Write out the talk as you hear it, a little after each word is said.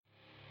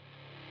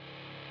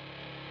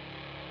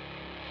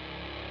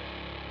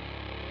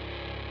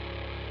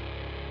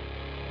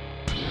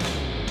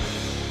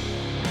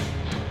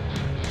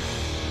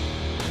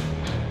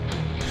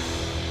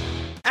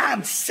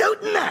I'm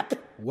suiting up.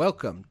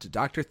 Welcome to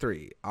Dr.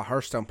 3, a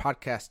Hearthstone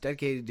podcast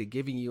dedicated to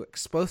giving you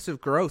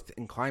explosive growth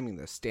in climbing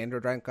the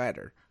standard rank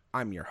ladder.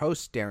 I'm your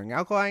host, Daring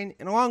Alkaline,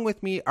 and along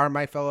with me are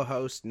my fellow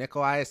hosts,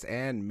 Nicholas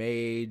and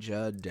Mage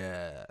of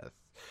Death.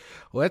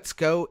 Let's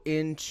go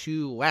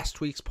into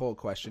last week's poll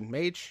question.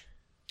 Mage?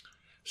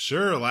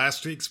 Sure,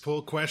 last week's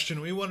poll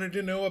question, we wanted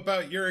to know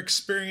about your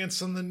experience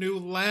on the new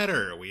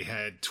ladder. We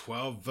had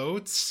 12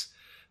 votes.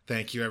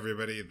 Thank you,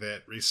 everybody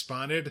that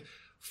responded.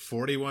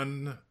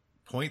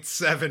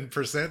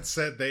 41.7%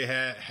 said they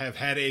have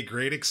had a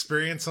great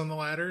experience on the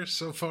ladder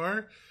so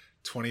far.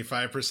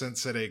 25%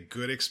 said a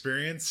good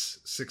experience.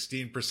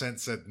 16%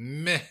 said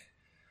meh,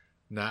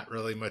 not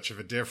really much of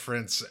a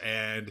difference.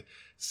 And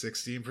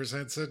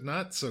 16% said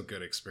not so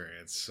good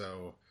experience.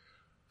 So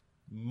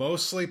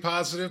mostly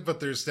positive, but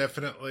there's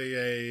definitely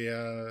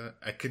a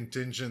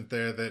contingent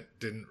there that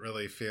didn't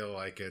really feel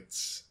like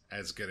it's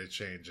as good a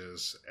change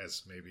as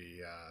maybe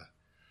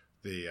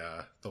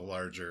the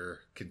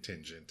larger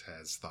contingent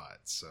has thought.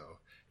 So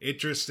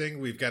interesting.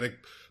 We've got a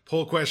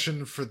poll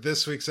question for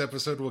this week's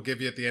episode. We'll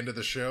give you at the end of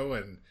the show,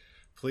 and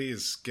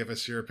please give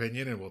us your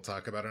opinion, and we'll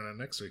talk about it on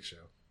next week's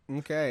show.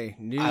 Okay.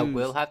 News. I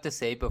will have to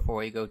say before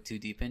we go too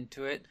deep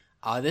into it,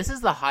 this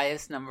is the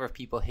highest number of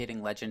people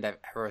hitting legend I've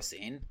ever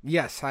seen.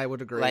 Yes, I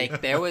would agree. Like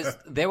there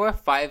were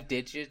 5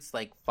 digits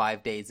like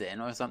 5 days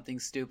in or something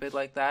stupid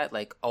like that.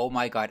 Like, oh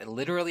my god,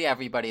 literally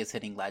everybody is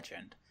hitting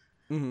legend.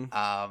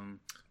 Mm-hmm.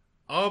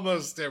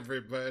 Almost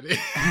everybody.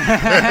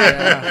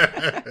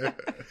 I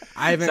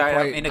haven't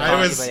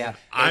quite.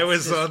 I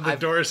was on the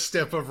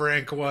doorstep of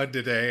rank 1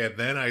 today, and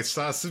then I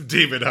saw some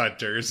demon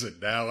hunters,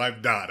 and now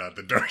I'm not on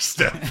the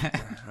doorstep.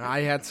 I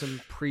had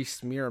some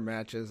priest mirror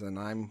matches, and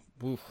I'm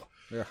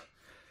yeah.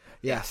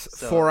 Yes,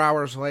 so, 4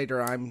 hours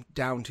later, I'm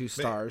down 2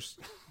 stars.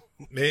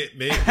 Maybe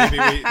we.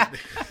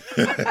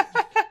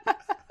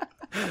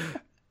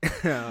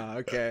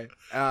 Okay.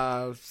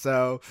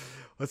 So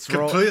let's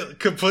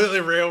completely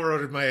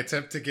railroaded my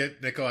attempt to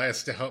get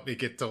Nicholas to help me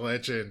get to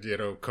legend,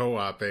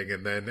 co-oping,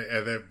 and then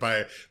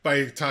by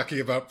talking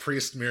about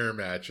priest mirror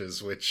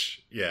matches,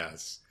 which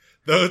yes,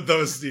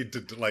 those need to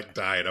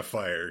die in a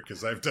fire,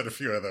 because I've done a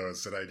few of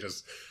those, and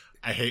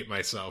I hate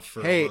myself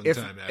for a long time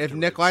afterwards. If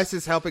Nicholas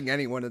is helping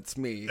anyone, it's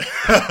me.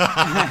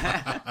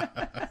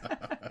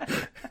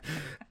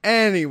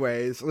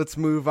 Anyways, let's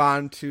move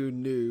on to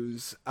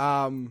news.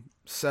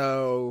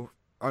 So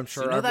I'm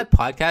sure that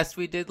podcast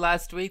we did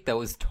last week that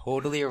was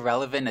totally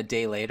irrelevant a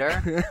day later?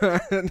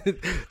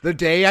 The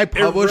day I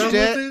published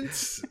it?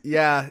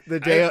 Yeah, the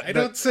day I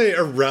don't say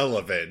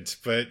irrelevant,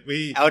 but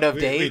we out of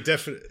date. We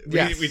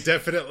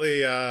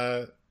definitely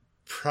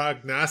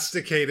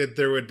prognosticated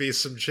there would be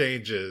some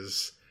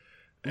changes.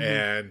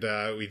 Mm-hmm.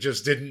 And we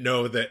just didn't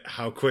know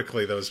how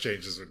quickly those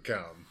changes would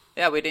come.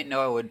 Yeah, we didn't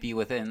know it would be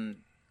within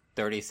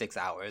 36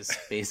 hours,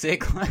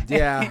 basically.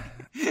 Yeah.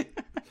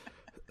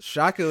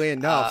 Shockingly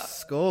enough,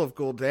 Skull of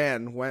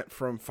Gul'dan went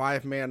from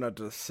 5 mana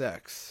to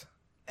 6.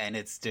 And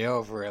it's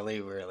still really,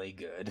 really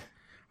good.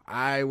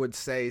 I would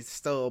say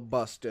still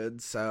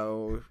busted.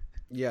 So,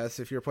 yes,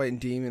 if you're playing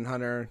Demon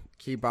Hunter,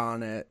 keep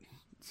on it.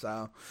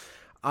 So,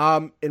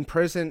 in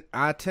Prison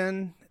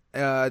Aten,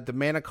 the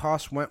mana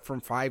cost went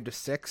from 5 to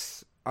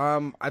 6.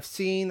 I've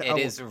seen it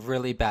is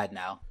really bad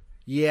now.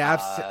 Yeah,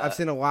 I've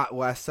seen a lot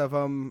less of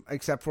them,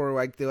 except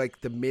for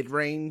the mid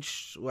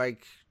range,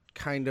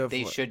 kind of.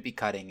 They should be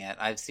cutting it.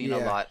 I've seen a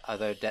lot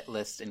other debt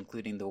lists,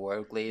 including the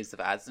Warblades of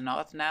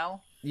Azeroth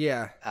now.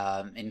 Yeah.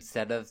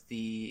 Instead of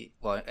the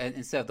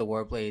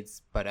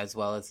Warblades, but as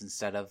well as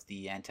instead of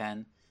the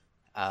Anten.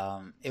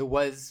 It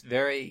was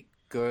very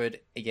good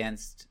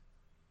against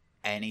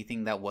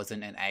anything that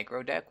wasn't an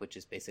aggro deck, which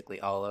is basically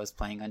all I was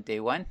playing on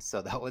day 1.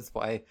 So that was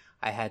why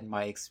I had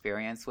my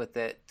experience with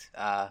it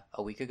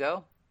a week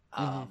ago.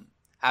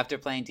 After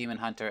playing Demon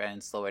Hunter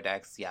and slower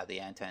decks, the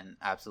Anten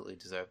absolutely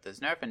deserved this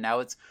nerf, and now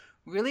it's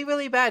really,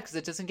 really bad because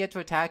it doesn't get to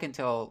attack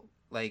until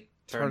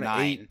turn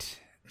 9. 8.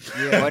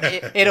 Yeah. But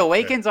it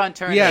awakens on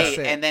turn 8,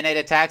 and then it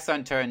attacks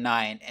on turn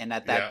 9, and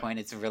at that point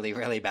it's really,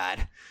 really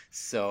bad.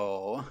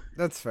 So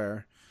that's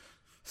fair.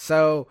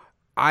 So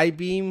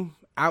I-Beam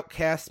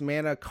Outcast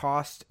mana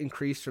cost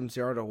increased from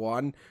 0 to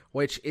 1,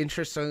 which,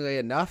 interestingly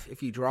enough,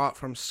 if you draw it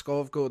from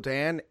Skull of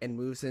Gul'dan and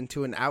moves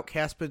into an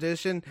Outcast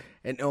position,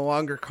 it no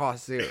longer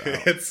costs 0.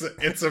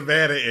 It's a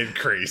mana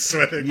increase.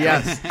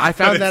 Yes, I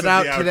found that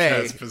out today.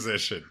 Outcast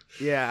position.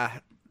 Yeah,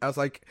 I was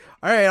like,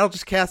 all right, I'll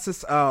just cast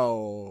this.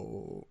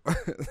 Oh,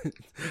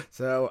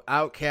 so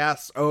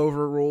Outcast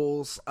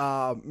overrules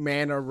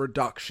mana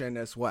reduction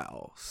as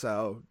well.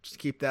 So just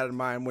keep that in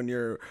mind when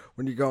you're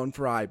going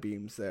for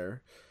I-Beams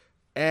there.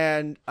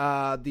 And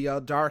the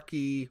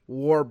Eldarki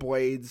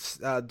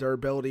Warblades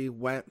durability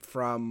went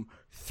from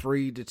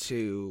 3 to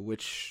 2,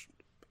 which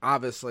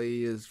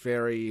obviously is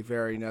very,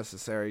 very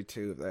necessary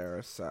too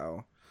there.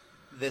 So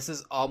this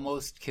has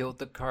almost killed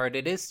the card.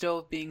 It is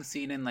still being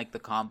seen in the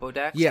combo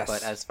decks, yes.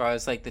 But as far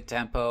as the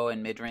tempo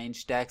and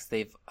mid-range decks,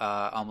 they've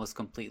almost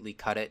completely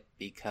cut it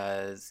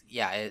because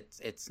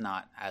it's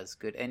not as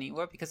good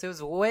anymore because it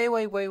was way,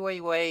 way, way,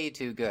 way, way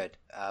too good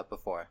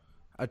before.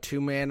 a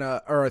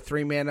 2-mana or a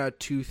 3-mana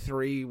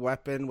 2/3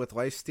 weapon with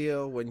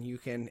lifesteal when you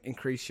can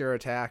increase your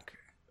attack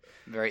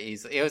very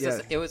easily.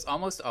 It was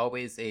almost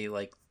always a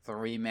like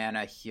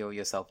 3-mana heal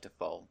yourself to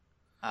full.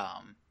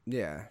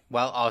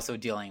 While also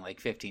dealing like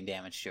 15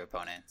 damage to your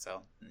opponent.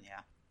 So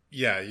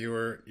yeah, you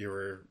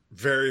were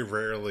very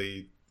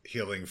rarely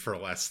healing for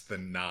less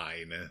than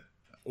 9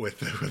 with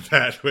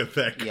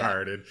that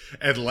card,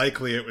 and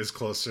likely it was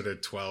closer to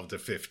 12 to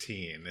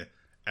 15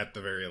 at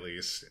the very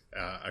least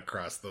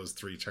across those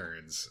 3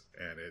 turns,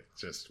 and it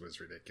just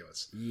was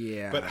ridiculous.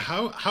 Yeah. But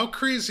how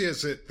crazy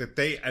is it that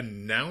they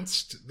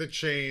announced the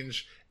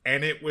change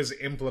and it was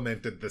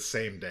implemented the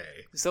same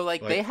day? So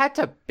like they had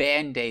to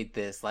band-aid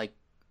this, like.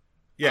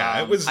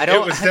 Yeah, it was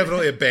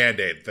definitely a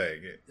Band-Aid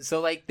thing.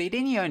 So like they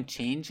didn't even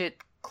change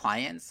it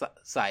client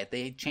side,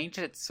 they changed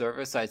it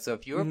server side. So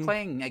if you were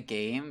playing a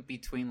game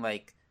between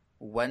like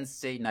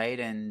Wednesday night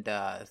and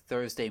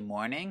Thursday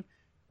morning,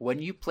 when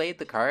you played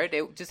the card,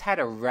 it just had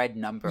a red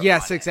number.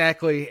 Yes, on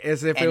exactly,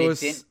 as if and it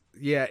was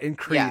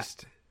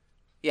increased.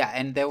 Yeah,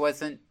 and there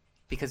wasn't,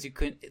 because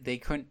they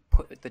couldn't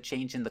put the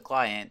change in the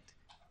client.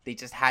 They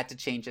just had to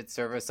change it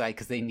server side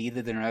because they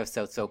needed the nerfs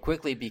out so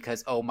quickly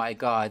because, oh my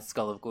god,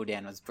 Skull of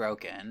Gul'dan was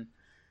broken.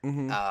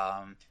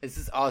 This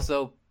is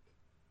also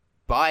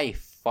by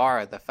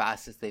far the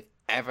fastest they've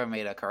ever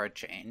made a card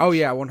change. Oh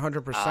yeah,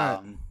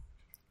 100%.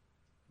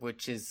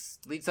 Which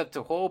leads up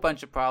to a whole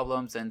bunch of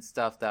problems and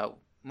stuff that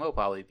we'll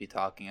probably be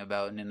talking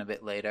about in a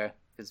bit later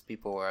because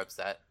people were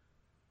upset.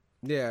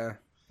 Yeah.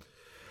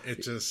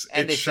 It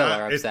still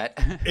are upset.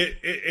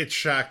 It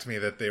shocked me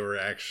that they were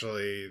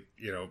actually,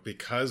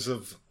 because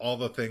of all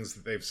the things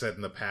that they've said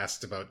in the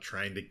past about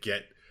trying to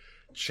get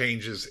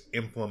changes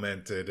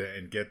implemented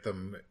and get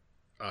them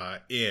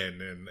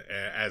in, and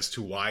as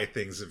to why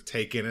things have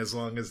taken as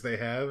long as they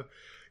have,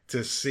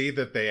 to see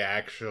that they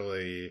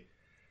actually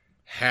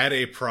had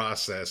a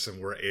process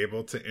and were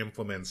able to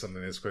implement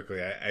something as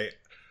quickly.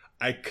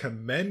 I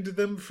commend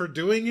them for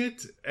doing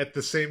it. At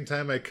the same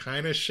time, I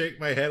kind of shake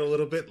my head a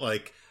little bit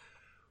like,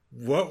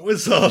 what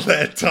was all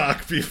that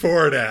talk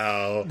before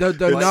now? The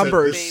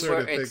numbers. They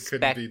were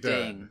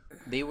expecting.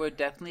 They were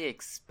definitely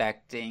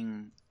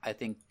expecting, I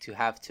think, to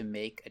have to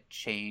make a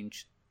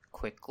change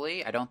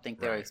quickly. I don't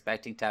think they were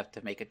expecting to have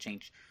to make a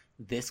change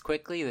this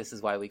quickly. This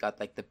is why we got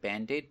like the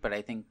Band-Aid. But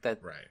I think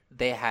that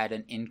they had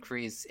an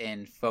increase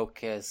in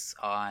focus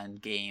on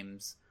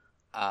games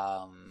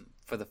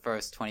for the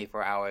first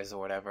 24 hours or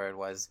whatever it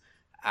was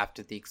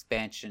after the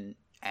expansion.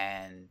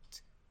 And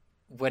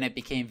when it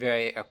became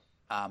very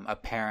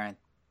apparent,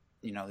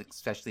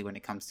 especially when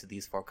it comes to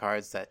these 4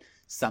 cards, that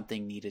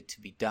something needed to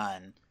be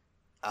done,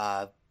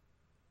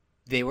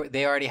 they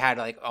already had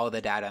like all the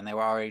data and they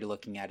were already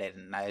looking at it,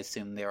 and I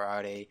assume they were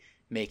already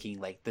making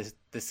like this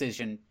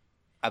decision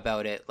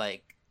about it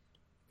like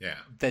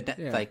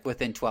like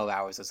within 12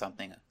 hours or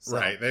something. So,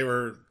 right, they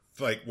were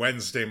like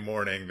Wednesday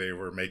morning they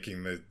were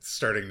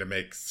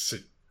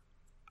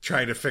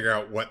trying to figure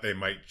out what they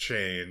might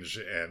change,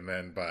 and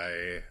then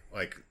by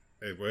like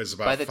it was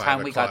about by the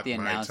time we got the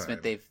my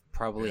announcement, they've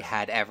probably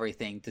had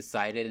everything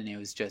decided, and it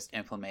was just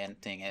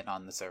implementing it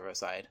on the server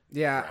side.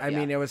 Yeah, I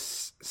mean, it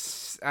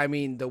was. I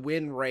mean, the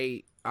win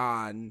rate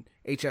on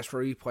HS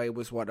for replay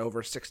was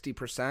over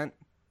 60%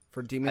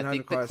 for Demon Hunter. I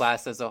think the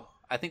class as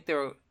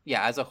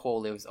a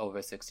whole, it was over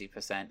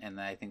 60%, and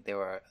then I think they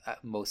were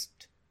at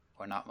most,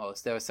 or not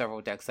most. There were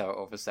several decks that were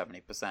over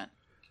 70%.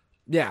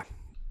 Yeah,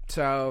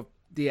 so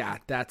yeah,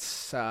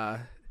 that's.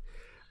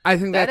 I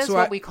think that is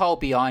what we call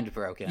beyond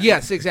broken.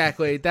 Yes,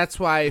 exactly. That's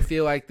why I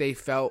feel like they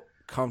felt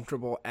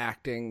comfortable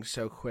acting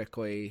so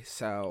quickly.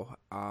 So,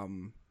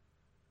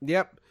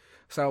 yep.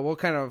 So we'll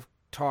kind of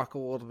talk a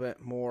little bit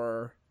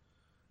more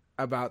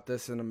about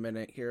this in a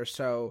minute here.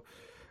 So,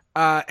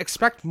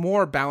 expect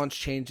more balance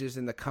changes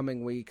in the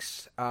coming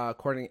weeks,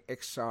 according to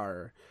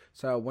Ixar.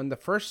 So when the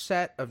first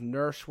set of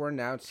nerfs were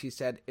announced, he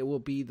said it will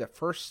be the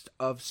first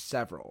of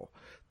several.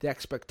 The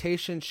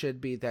expectation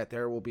should be that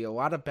there will be a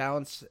lot of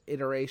balance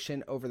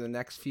iteration over the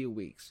next few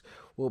weeks.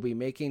 We'll be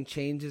making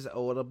changes a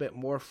little bit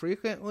more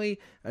frequently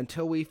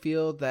until we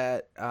feel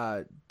that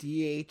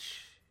DH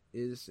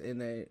is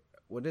in a...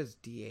 What is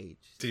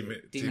DH?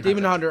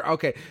 Demon Hunter.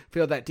 Okay.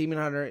 Feel that Demon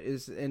Hunter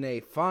is in a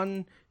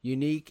fun,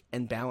 unique,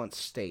 and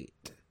balanced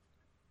state.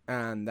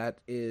 And that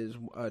is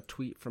a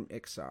tweet from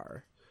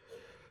Ixar.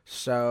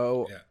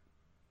 So...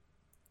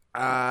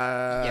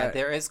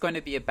 there is going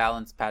to be a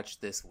balance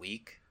patch this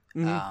week.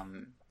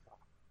 Mm-hmm.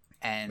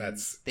 And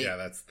that's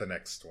the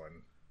next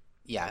one.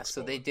 Yeah,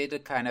 so they did a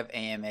kind of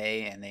AMA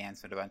and they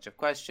answered a bunch of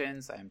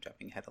questions. I'm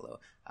jumping ahead a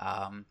little.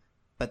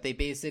 But they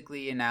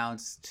basically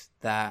announced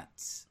that...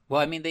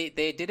 Well, I mean, they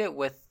did it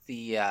with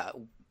the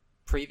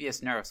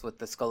previous nerfs, with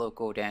the Skull of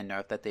Gul'dan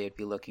nerf, that they would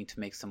be looking to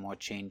make some more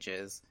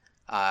changes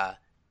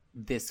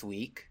this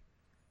week.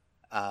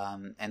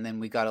 And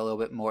then we got a little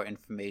bit more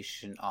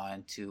information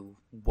on to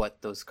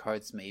what those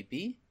cards may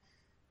be.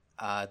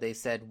 They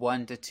said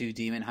 1 to 2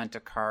 Demon Hunter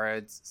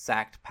cards,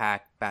 Sacked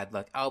Pack, Bad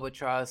Luck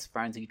Albatross,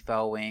 Frenzied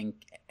Fellwing,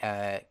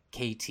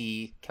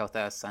 KT,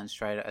 Kel'Thas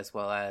Sunstrider, as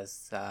well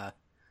as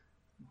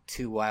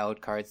two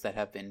wild cards that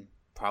have been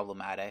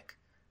problematic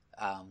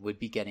would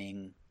be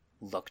getting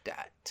looked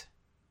at.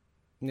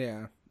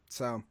 Yeah.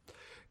 So,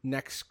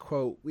 next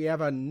quote. We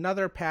have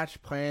another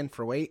patch planned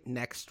for late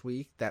next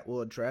week that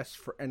will address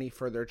for any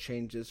further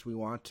changes we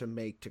want to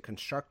make to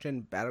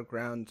construction,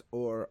 battlegrounds,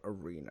 or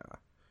arena.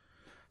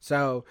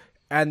 So,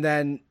 and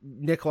then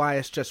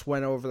Nikolai just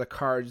went over the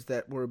cards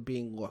that were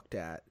being looked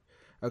at,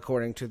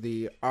 according to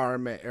the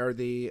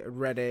the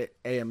Reddit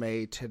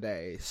AMA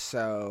today.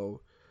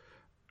 So,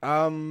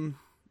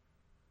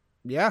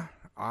 yeah,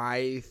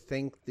 I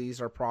think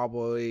these are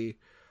probably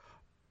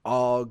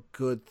all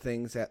good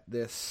things at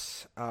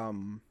this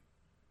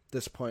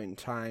this point in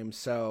time.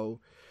 So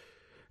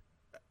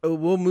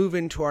we'll move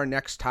into our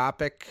next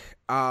topic,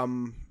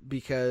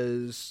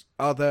 because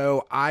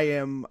although I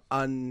am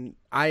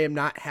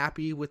not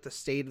happy with the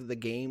state of the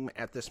game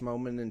at this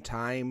moment in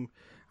time,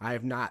 I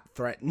have not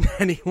threatened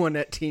anyone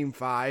at Team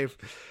 5.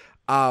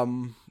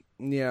 Unhappy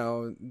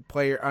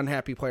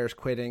players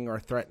quitting or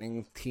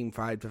threatening Team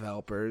 5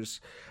 developers.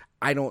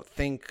 I don't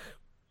think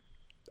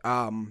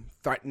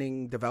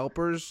threatening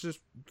developers is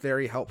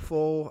very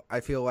helpful. I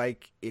feel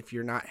like if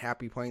you're not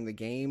happy playing the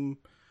game,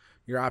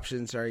 your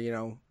options are,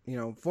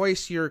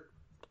 voice your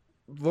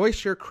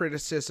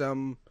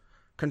criticism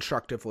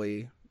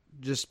constructively.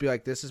 Just be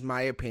like, this is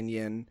my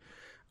opinion.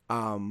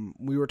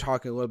 We were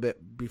talking a little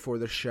bit before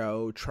the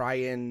show. Try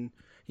and,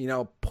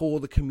 pull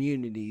the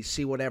community,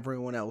 see what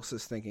everyone else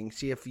is thinking.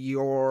 See if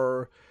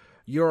you're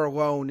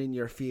alone in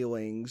your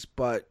feelings,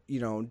 but,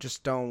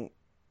 just don't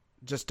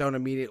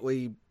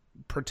immediately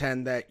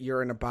pretend that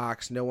you're in a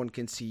box, no one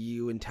can see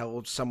you, and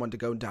tell someone to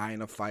go die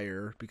in a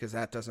fire, because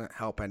that doesn't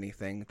help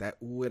anything. That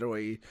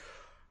literally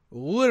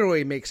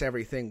makes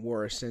everything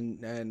worse,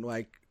 and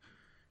like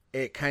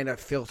it kind of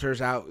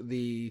filters out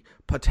the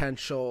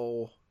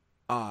potential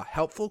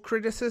helpful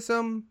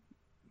criticism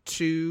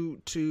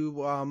to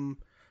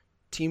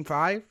Team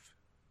 5,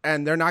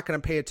 and they're not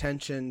going to pay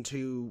attention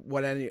to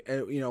what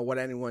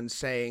anyone's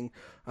saying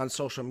on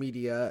social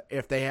media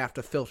if they have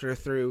to filter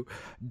through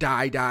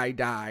die.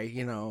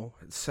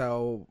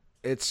 So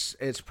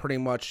it's pretty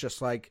much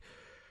just like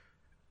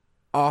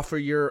offer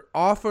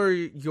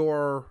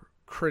your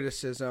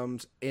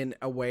criticisms in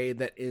a way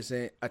that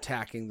isn't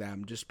attacking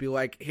them. Just be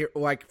like, here,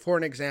 like for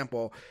an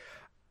example,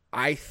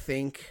 I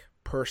think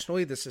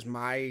personally, this is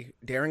my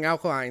Daring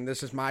Alkaline,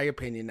 this is my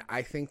opinion.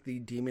 I think the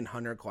Demon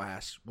Hunter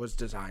class was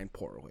designed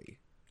poorly.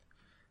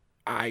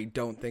 I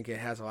don't think it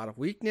has a lot of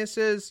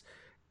weaknesses,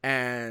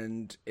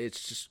 and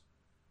it's just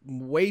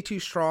way too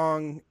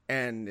strong,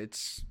 and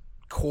its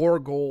core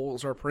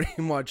goals are pretty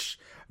much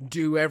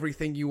do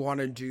everything you want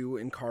to do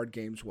in card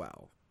games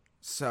well.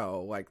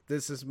 So, like,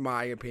 this is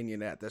my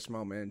opinion at this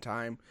moment in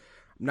time.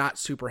 I'm not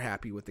super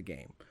happy with the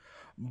game,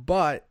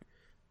 but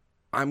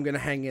I'm going to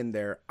hang in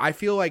there. I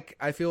feel like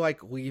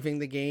leaving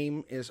the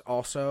game is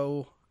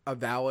also a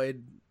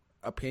valid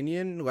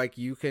opinion. Like,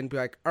 you can be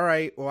like, all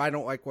right, well, I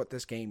don't like what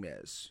this game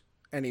is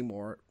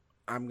anymore.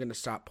 I'm going to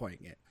stop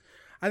playing it.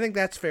 I think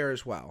that's fair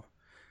as well.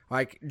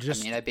 Like,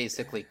 just, I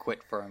basically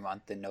quit for a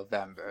month in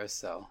November,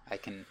 so I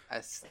can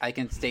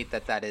state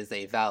that is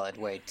a valid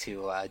way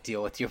to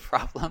deal with your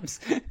problems.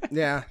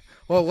 Yeah.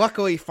 Well,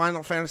 luckily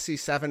Final Fantasy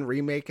VII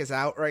Remake is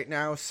out right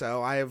now,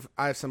 so I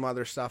have some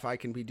other stuff I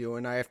can be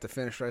doing. I have to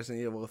finish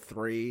Resident Evil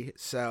 3,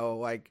 so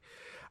like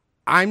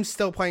I'm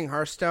still playing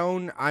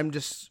Hearthstone.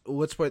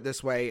 Let's put it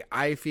this way,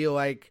 I feel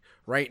like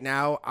right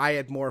now I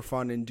had more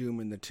fun in Doom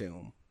in the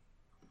Tomb.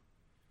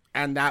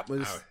 And that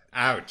was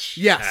ouch.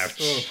 Yes.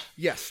 Ouch.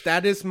 Yes,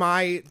 that's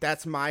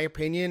my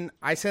opinion.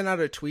 I sent out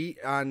a tweet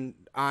on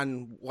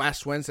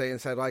last Wednesday and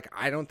said, like,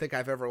 I don't think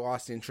I've ever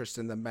lost interest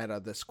in the meta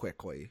this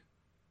quickly.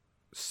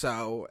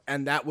 So,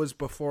 and that was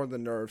before the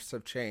nerfs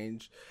have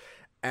changed.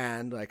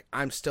 And like,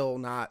 I'm still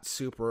not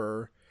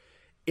super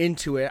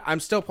into it. I'm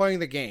still playing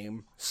the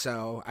game,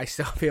 so I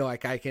still feel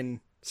like I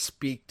can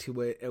speak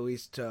to it at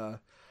least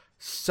to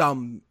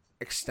some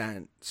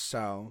extent.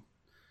 So,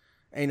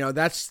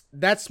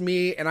 that's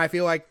me, and I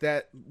feel like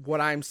that what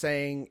I'm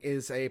saying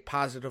is a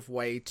positive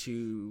way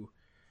to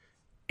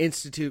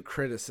institute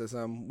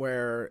criticism,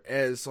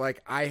 whereas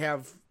like I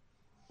have,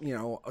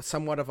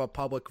 somewhat of a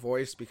public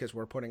voice because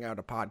we're putting out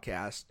a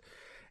podcast.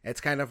 It's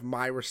kind of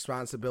my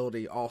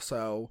responsibility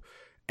also,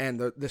 and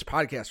this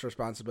podcast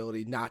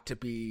responsibility, not to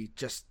be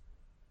just,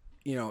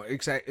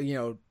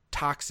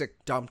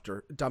 toxic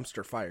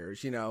dumpster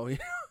fires.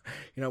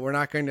 We're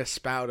not going to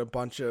spout a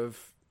bunch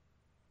of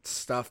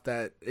stuff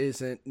that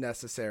isn't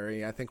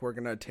necessary. I think we're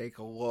going to take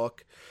a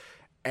look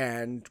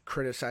and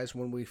criticize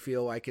when we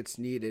feel like it's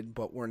needed,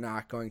 but we're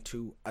not going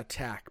to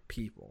attack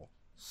people.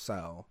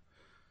 So,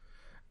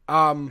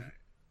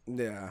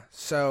 yeah.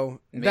 So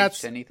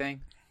that's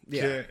anything.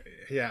 Yeah.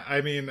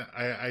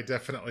 I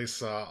definitely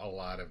saw a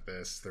lot of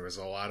this. There was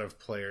a lot of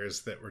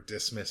players that were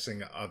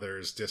dismissing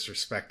others,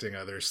 disrespecting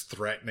others,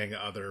 threatening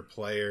other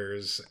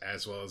players,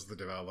 as well as the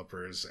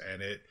developers,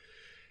 and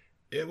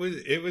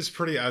it was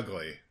pretty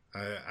ugly.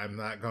 I'm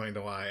not going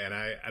to lie, and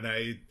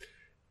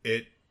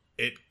it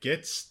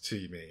gets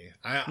to me.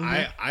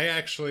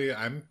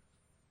 I'm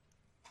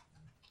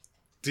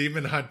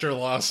Demon Hunter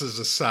losses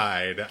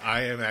aside,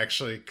 I am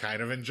actually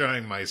kind of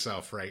enjoying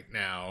myself right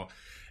now.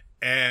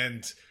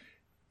 And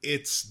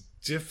it's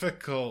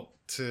difficult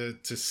to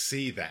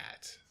see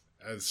that,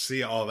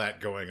 see all that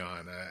going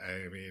on.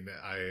 I mean,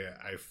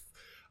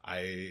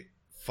 I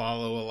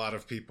follow a lot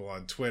of people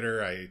on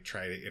Twitter. I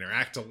try to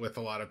interact with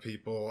a lot of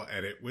people,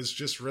 and it was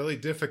just really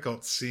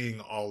difficult seeing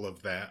all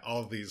of that,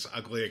 all of these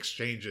ugly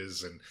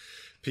exchanges and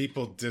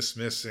people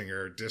dismissing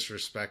or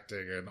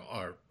disrespecting and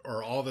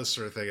or all this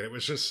sort of thing. And it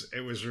was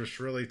just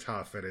really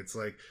tough. And it's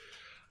like,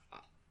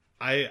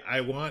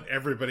 I want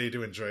everybody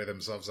to enjoy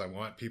themselves. I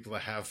want people to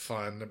have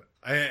fun.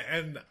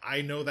 And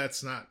I know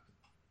that's not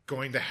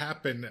going to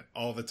happen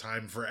all the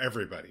time for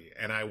everybody.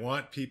 And I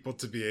want people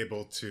to be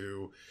able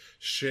to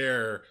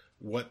share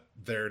what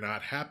they're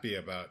not happy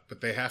about, but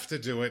they have to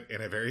do it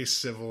in a very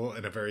civil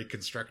and a very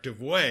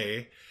constructive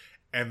way.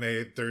 And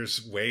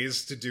there's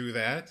ways to do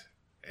that,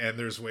 and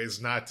there's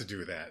ways not to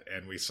do that.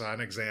 And we saw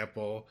an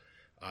example.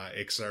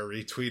 Ixar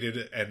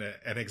retweeted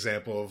an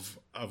example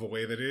of a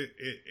way that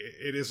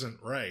it isn't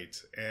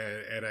right.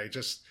 And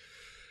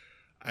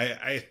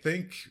I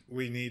think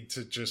we need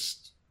to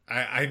just,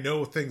 I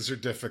know things are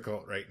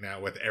difficult right now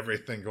with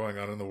everything going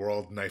on in the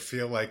world. And I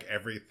feel like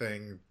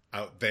everything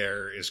out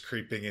there is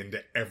creeping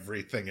into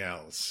everything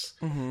else.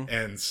 Mm-hmm.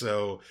 And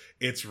so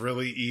it's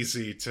really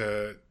easy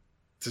to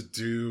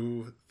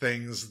do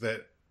things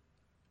that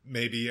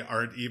maybe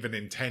aren't even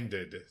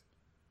intended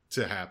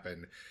to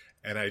happen.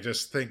 And I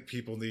just think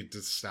people need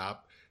to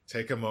stop,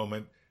 take a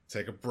moment,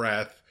 take a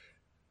breath,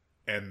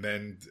 and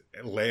then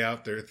lay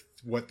out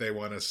what they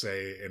want to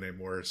say in a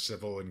more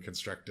civil and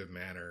constructive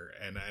manner.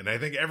 And I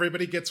think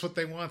everybody gets what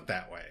they want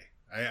that way.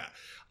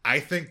 I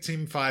think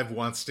Team 5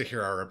 wants to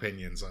hear our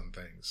opinions on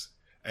things.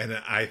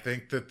 And I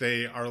think that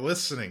they are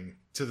listening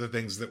to the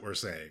things that we're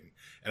saying.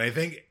 And I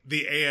think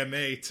the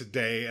AMA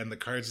today and the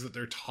cards that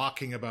they're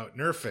talking about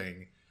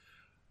nerfing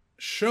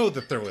show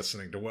that they're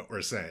listening to what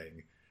we're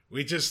saying.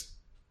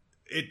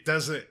 It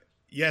doesn't,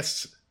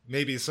 yes,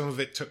 maybe some of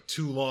it took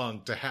too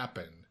long to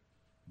happen,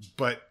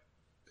 but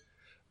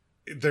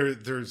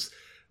there's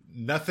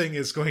nothing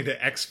is going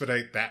to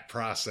expedite that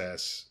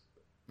process,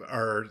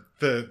 or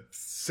the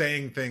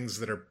saying things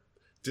that are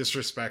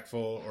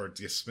disrespectful or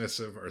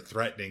dismissive or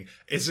threatening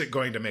isn't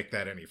going to make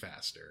that any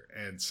faster.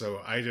 And so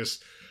I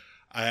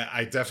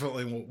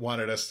definitely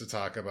wanted us to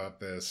talk about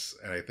this,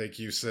 and I think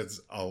you said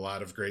a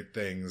lot of great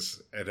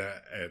things, and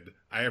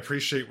I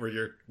appreciate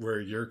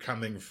where you're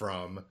coming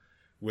from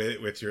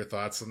with your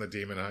thoughts on the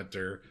Demon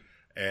Hunter,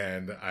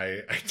 and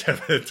I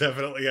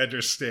definitely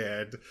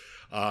understand.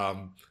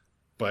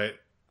 But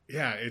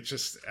yeah, it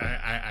just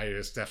I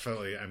just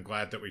definitely, I'm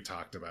glad that we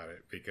talked about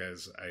it,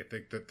 because I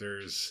think that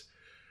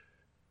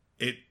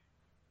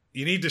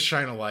you need to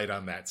shine a light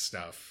on that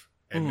stuff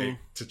and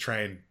to try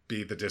and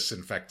be the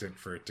disinfectant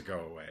for it to go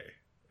away.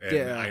 And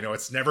yeah. I know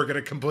it's never going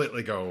to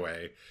completely go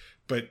away,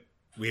 but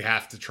we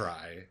have to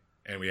try,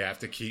 and we have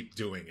to keep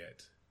doing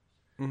it.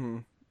 Mm-hmm.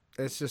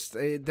 It's just,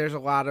 there's a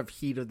lot of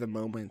heat of the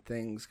moment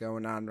things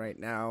going on right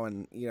now.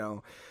 And,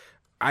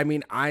 I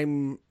mean,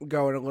 I'm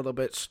going a little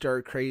bit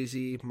stir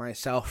crazy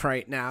myself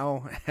right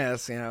now,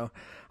 as,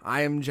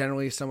 I am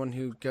generally someone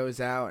who goes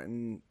out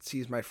and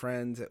sees my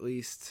friends at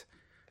least,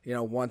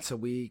 once a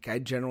week. I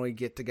generally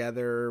get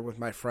together with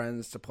my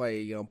friends to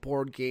play,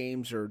 board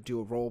games or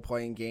do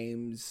role-playing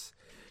games,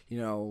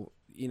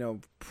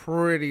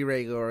 pretty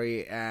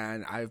regularly.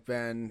 And I've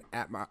been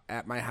at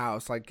my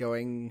house, like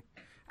going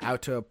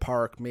out to a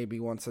park maybe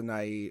once a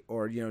night,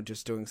 or,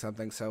 just doing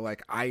something. So,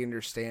 like, I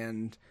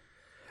understand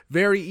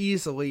very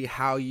easily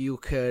how you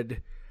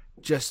could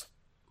just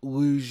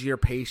lose your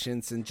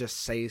patience and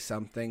just say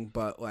something,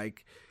 but,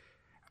 like,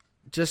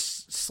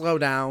 just slow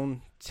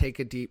down, take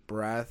a deep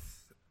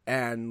breath,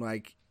 and,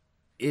 like,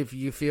 if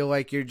you feel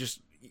like you're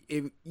just,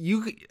 if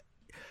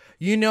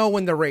you know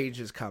when the rage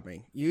is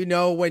coming,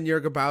 when you're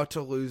about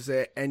to lose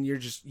it, and you're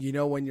just,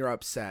 when you're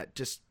upset,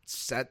 just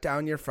set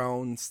down your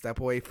phone, step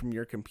away from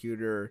your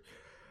computer.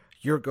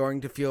 You're going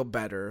to feel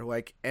better.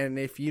 Like, and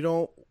if you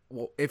don't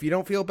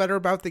feel better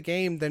about the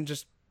game, then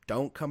just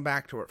don't come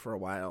back to it for a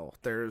while.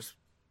 There's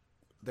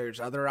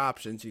other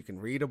options. You can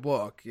read a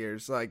book.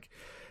 There's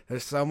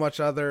so much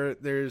other,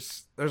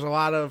 there's a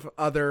lot of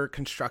other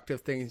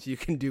constructive things you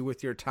can do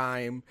with your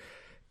time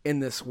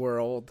in this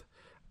world.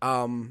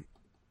 And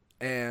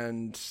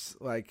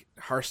like,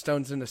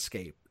 Hearthstone's an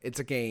escape. It's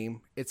a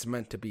game. It's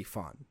meant to be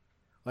fun.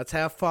 Let's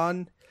have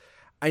fun.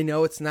 I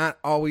know it's not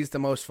always the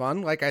most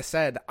fun. Like I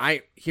said,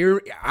 I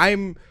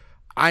am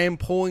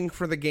pulling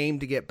for the game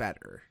to get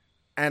better,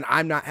 and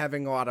I'm not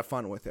having a lot of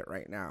fun with it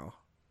right now,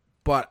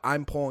 but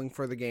I'm pulling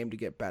for the game to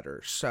get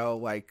better. So,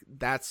 like,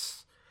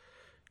 that's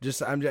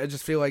just, I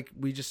just feel like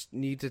we just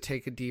need to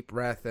take a deep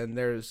breath, and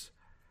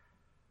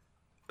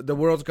the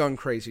world's going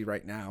crazy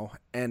right now,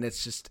 and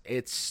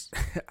it's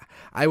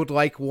I would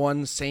like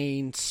one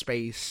sane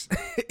space.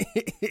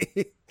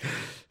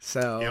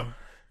 So yep,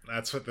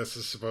 that's what this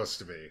is supposed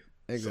to be.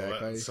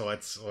 Exactly. So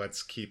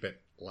let's keep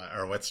it,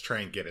 or let's try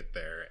and get it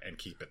there and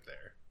keep it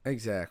there.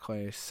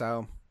 Exactly.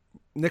 So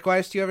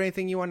Nicholas, do you have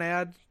anything you want to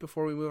add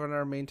before we move on to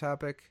our main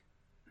topic?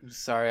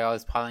 Sorry, I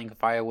was piling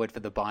firewood for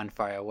the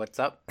bonfire. What's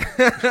up?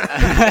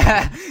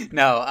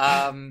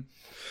 No,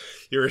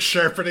 You were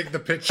sharpening the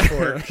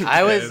pitchfork.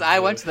 I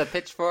went to the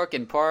Pitchfork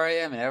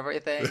Emporium and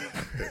everything.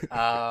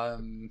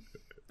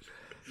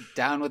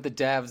 Down with the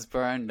devs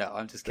burn. No,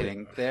 I'm just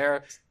kidding.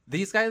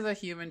 These guys are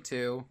human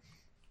too.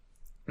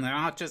 They're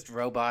not just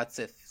robots.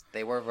 If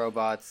they were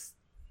robots,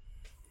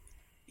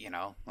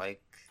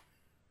 like,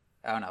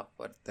 I don't know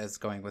what that's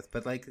going with,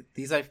 but like,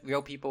 these are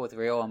real people with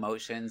real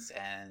emotions,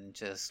 and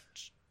just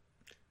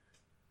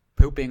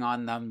pooping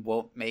on them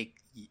won't make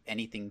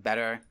anything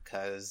better,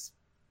 because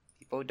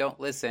people don't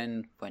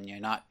listen when you're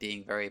not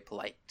being very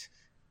polite.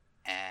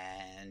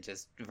 And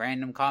just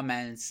random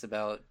comments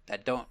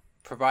that don't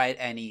provide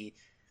any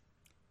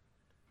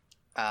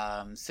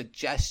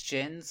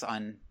suggestions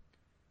on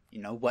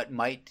what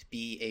might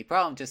be a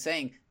problem. Just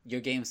saying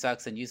your game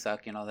sucks and you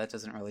suck, that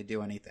doesn't really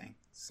do anything.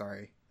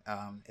 Sorry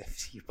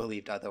if you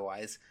believed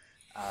otherwise.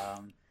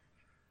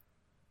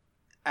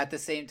 At the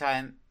same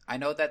time, I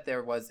know that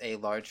there was a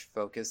large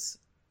focus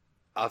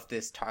of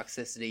this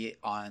toxicity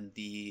on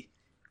the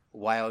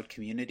wild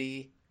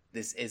community.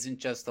 This isn't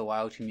just the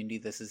wild community,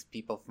 this is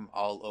people from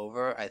all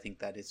over. I think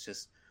that it's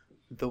just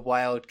the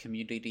wild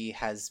community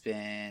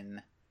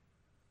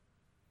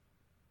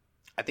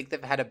I think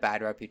they've had a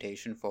bad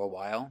reputation for a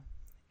while,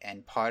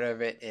 and part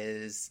of it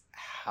is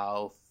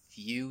how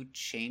few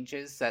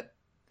changes that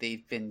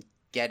they've been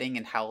getting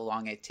and how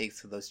long it takes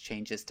for those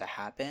changes to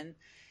happen.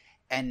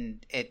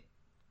 And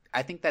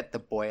I think that the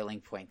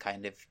boiling point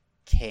kind of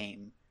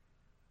came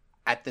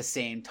at the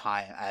same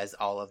time as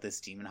all of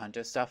this Demon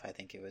Hunter stuff. I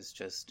think it was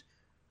just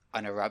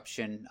an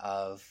eruption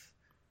of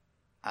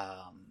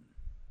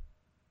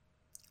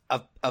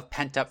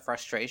pent-up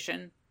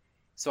frustration.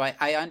 So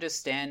I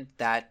understand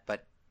that,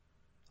 but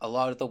a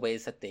lot of the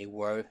ways that they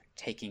were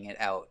taking it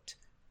out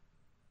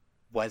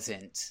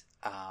wasn't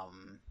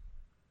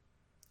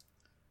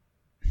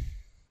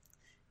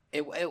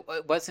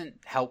it wasn't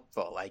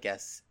helpful, I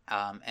guess.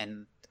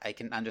 And I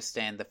can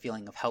understand the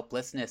feeling of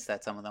helplessness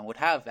that some of them would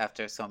have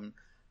after so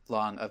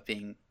long of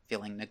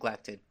feeling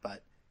neglected,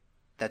 but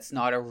that's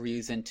not a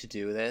reason to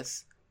do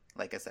this.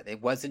 Like I said,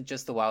 it wasn't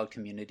just the wild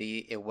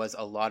community. It was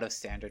a lot of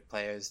standard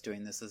players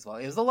doing this as well.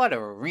 It was a lot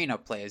of arena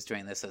players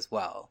doing this as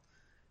well.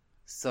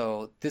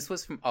 So this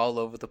was from all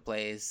over the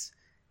place.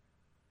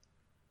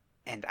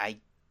 And I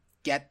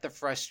get the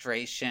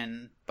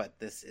frustration, but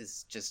this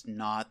is just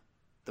not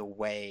the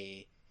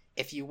way.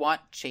 If you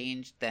want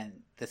change,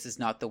 then this is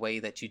not the way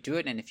that you do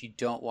it. And if you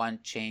don't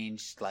want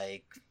change,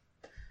 like,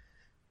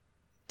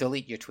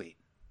 delete your tweet.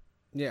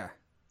 Yeah.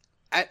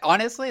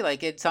 Honestly,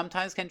 it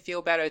sometimes can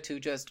feel better to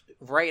just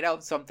write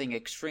out something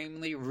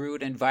extremely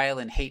rude and vile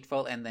and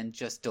hateful and then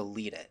just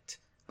delete it.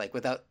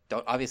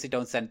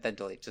 Don't send it, then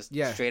delete. Just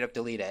straight up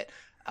delete it.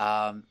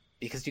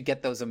 Because you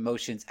get those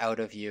emotions out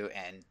of you,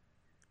 and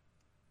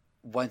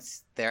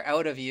once they're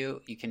out of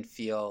you, you can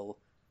feel,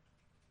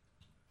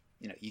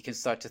 you can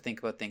start to think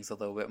about things a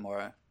little bit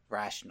more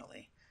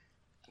rationally.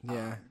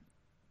 Yeah.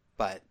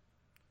 But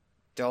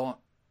don't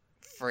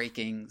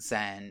freaking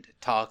send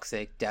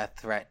toxic death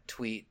threat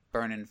tweet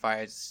burning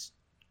fires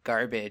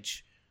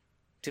garbage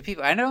to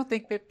people. I don't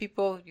think that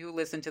people who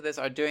listen to this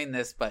are doing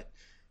this, but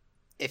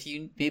if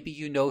maybe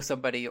you know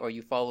somebody or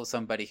you follow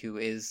somebody who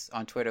is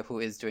on Twitter who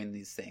is doing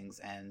these things,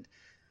 and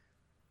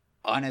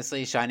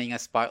honestly shining a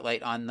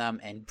spotlight on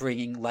them and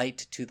bringing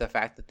light to the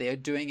fact that they are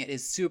doing it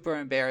is super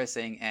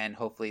embarrassing, and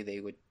hopefully they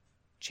would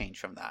change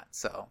from that.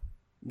 So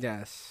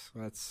yes,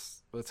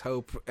 let's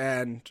hope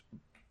and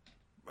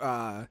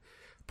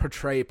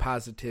portray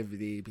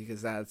positivity,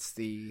 because that's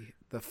the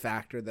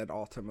factor that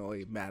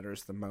ultimately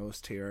matters the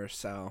most here.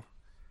 So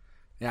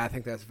yeah, I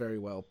think that's very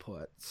well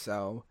put.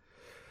 So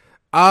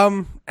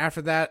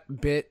after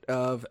that bit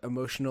of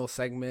emotional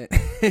segment,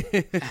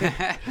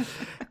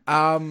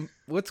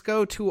 let's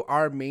go to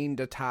our main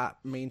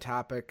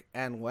topic,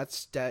 and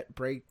let's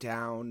break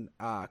down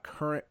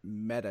current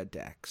meta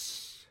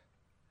decks.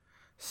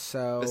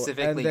 So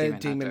specifically, and then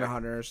Demon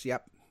Hunters.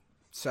 Yep.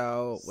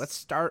 So let's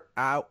start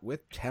out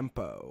with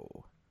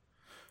tempo.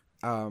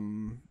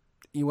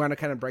 You want to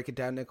kind of break it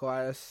down,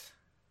 Nicholas?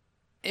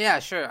 Yeah,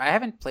 sure. I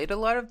haven't played a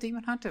lot of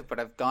Demon Hunter, but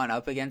I've gone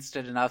up against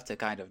it enough to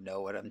kind of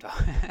know what I'm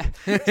talking,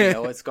 to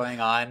know what's going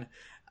on.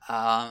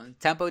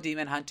 Tempo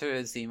Demon Hunter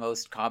is the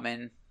most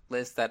common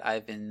list that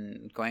I've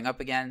been going up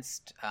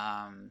against.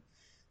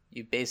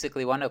 You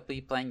basically want to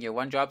be playing your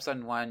 1 drops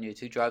on 1, your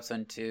 2 drops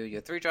on 2,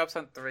 your 3 drops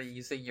on 3,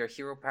 using your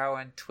hero power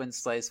and twin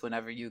slice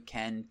whenever you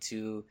can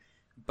to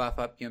buff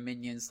up your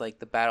minions like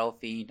the Battle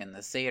Fiend and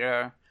the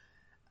Satyr.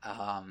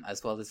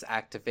 As well as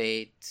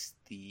activate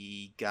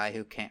the guy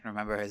who can't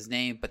remember his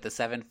name, but the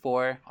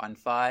 7/4 on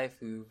 5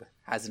 who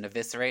has an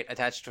eviscerate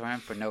attached to him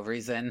for no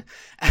reason.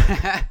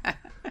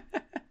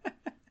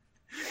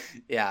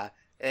 Yeah,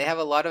 they have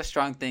a lot of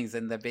strong things,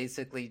 and they're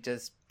basically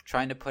just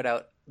trying to put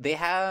out. They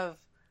have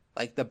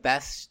the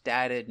best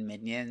statted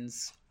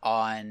minions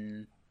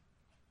on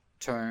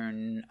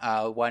turn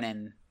 1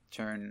 and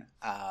turn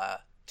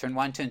turn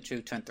 1, turn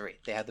 2, turn 3.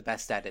 They have the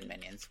best statted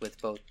minions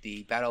with both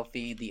the Battle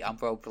Fiend, the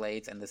Umbro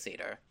Blades, and the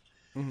Satyr.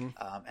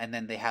 And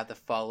then they have the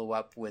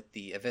follow-up with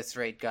the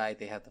Eviscerate guy.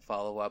 They have the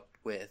follow-up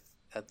with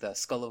the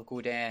Skull of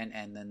Gul'dan,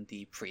 and then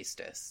the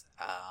Priestess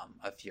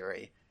of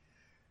Fury.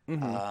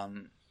 Well,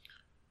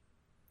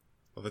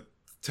 the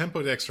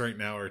tempo decks right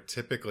now are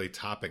typically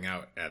topping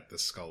out at the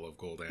Skull of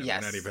Gul'dan.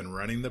 Yes. They're not even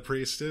running the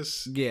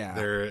Priestess. Yeah.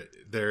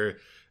 They're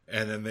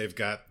and then they've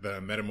got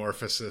the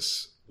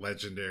Metamorphosis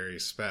legendary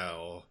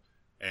spell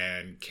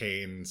and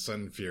Kain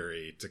Sun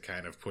Fury to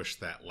kind of push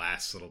that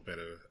last little bit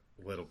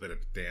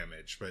of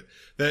damage. But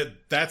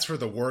that's where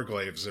the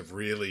Warglaives have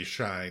really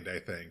shined, I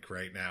think,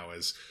 right now,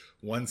 is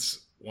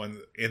once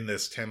in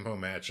this tempo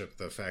matchup,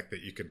 the fact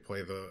that you can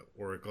play the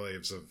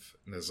Warglaives of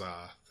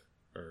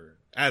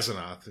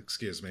Azanoth,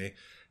 excuse me,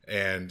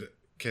 and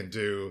can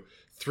do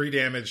 3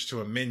 damage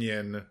to a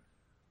minion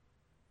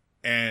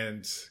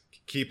and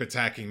keep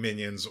attacking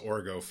minions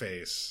or go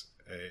face.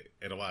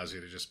 It allows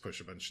you to just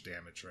push a bunch of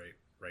damage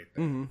right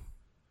there. Yeah.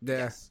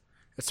 Yes.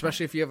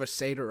 Especially if you have a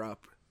Satyr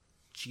up.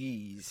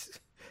 Jeez.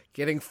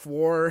 Getting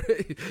 4,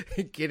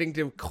 getting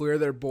to clear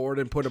their board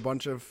and put a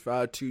bunch of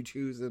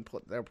 2/2s in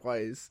their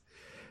plays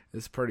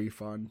is pretty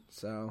fun.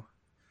 So,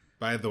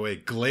 by the way,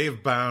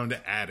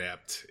 Glaive-bound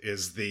Adept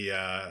is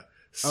the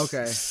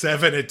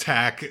 7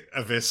 attack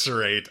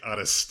Eviscerate on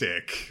a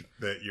stick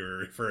that you're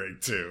referring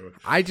to.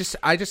 I just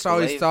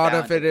always thought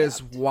of it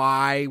as,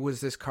 why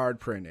was this card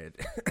printed?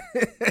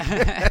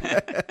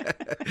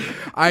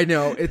 I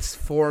know it's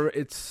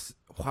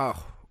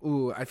wow.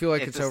 Ooh, I feel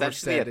like it's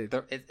overstated.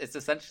 It's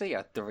essentially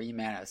a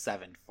 3-mana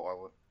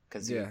 7/4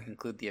 because you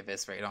include the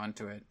Eviscerate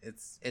onto it.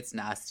 It's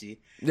nasty.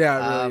 Yeah,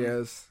 it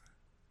really is.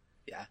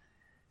 Yeah.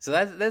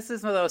 So this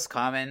is the most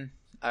common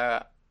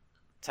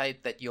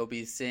type that you'll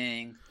be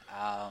seeing.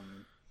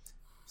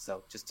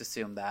 So just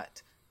assume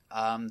that.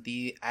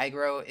 The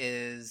aggro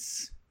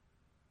is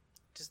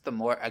just the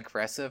more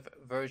aggressive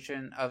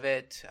version of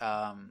it.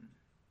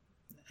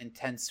 And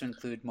tends to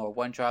include more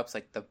 1-drops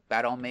like the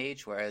Battle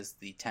Mage, whereas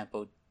the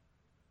tempo...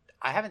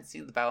 I haven't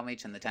seen the Battle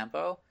Mage in the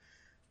tempo.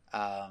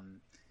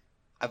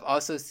 I've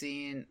also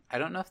seen... I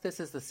don't know if this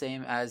is the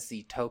same as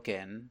the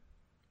token,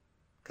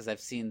 because I've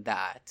seen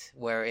that,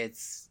 where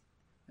it's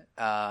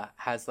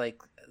has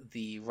like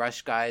the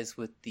Rush guys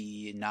with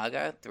the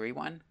Naga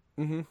 3/1.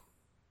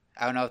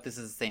 I don't know if this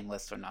is the same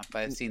list or not,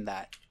 but I've seen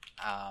that.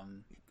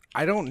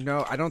 I don't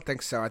know. I don't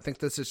think so. I think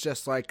this is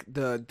just like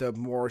the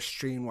more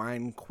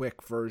streamlined,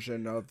 quick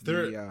version of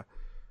the.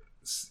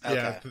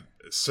 Yeah.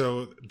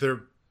 So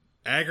their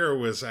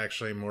aggro was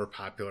actually more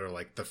popular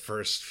like the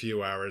first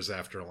few hours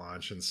after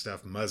launch and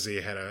stuff. Muzzy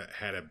had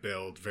a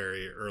build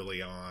very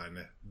early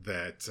on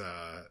that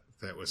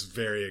was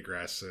very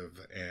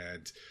aggressive,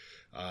 and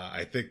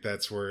I think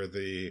that's where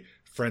the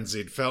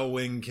Frenzied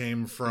Fellwing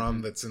came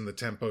from. That's in the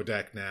tempo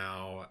deck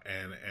now,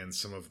 and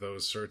some of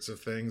those sorts of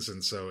things.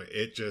 And so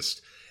it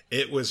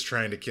was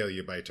trying to kill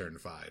you by turn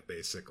 5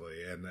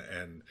 basically,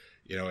 and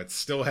you know, it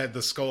still had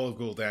the Skull of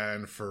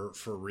Gul'dan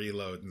for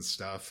reload and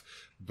stuff,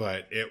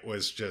 but it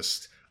was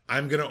just,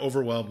 I'm going to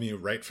overwhelm you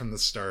right from the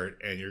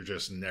start, and you're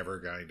just never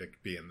going to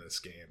be in this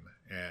game.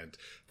 And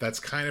that's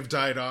kind of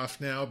died off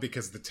now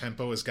because the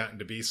tempo has gotten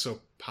to be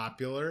so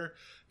popular,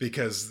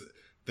 because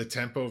the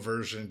tempo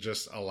version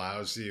just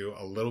allows you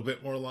a little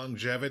bit more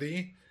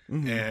longevity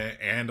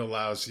and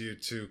allows you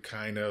to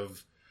kind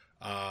of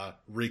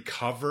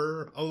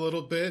recover a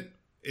little bit,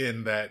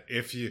 in that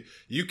if you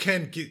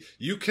can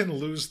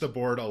lose the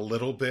board a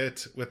little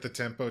bit with the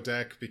tempo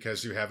deck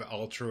because you have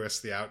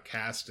Altruist the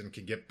Outcast and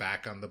can get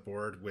back on the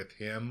board with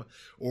him,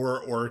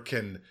 or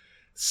can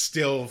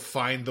still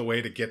find the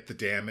way to get the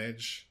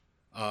damage,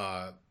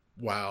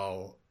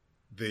 while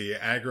the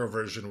aggro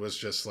version was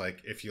just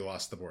like, if you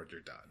lost the board, you're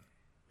done,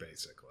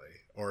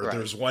 basically, or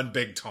there's one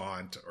big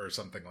taunt or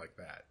something like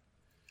that.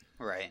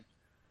 Right.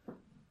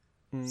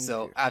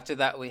 So after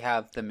that, we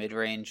have the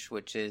mid-range,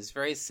 which is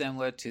very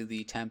similar to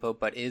the tempo,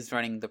 but is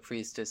running the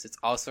Priestess. It's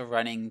also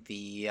running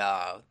the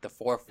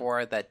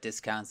 4/4 that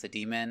discounts the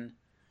demon,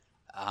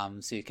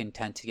 so you can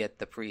tend to get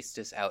the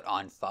Priestess out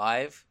on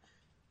 5.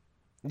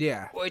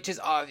 Yeah, which is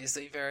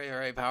obviously very,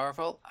 very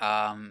powerful.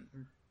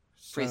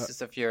 Priestess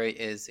of Fury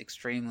is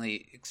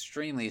extremely,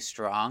 extremely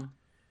strong.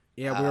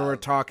 Yeah, we were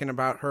talking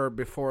about her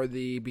before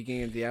the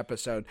beginning of the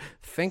episode.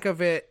 Think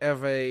of it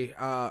of a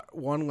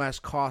 1 less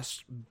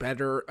cost,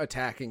 better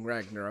attacking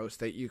Ragnaros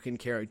that you can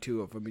carry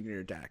 2 of them in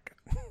your deck.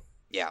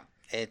 Yeah,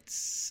 it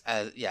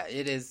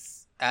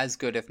is as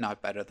good, if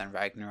not better, than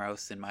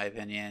Ragnaros in my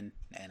opinion,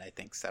 and I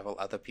think several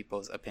other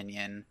people's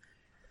opinion.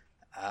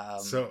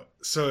 So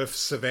if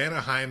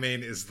Savannah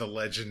Highmane is the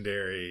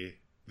legendary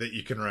that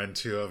you can run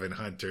 2 of in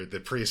Hunter, the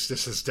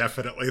Priestess is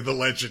definitely the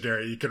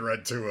legendary you can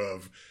run 2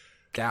 of.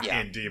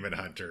 In Demon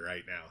Hunter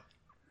right now.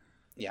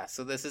 Yeah,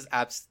 so this is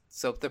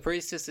so the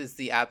Priestess is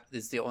the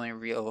only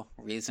real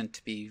reason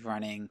to be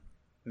running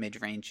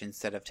mid-range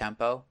instead of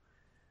tempo.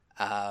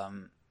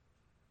 If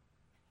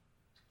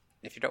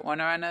you don't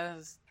want to run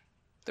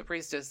the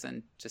Priestess,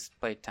 then just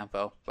play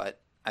tempo. But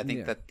I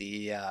think that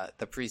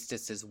the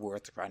Priestess is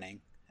worth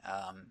running.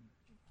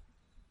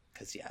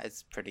 Because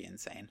it's pretty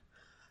insane.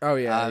 Oh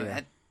yeah,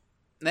 And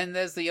then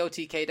there's the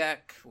OTK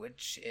deck,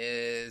 which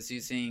is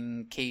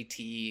using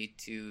KT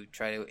to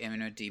try to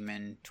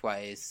Immunodemon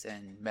twice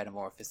and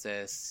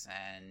Metamorphosis,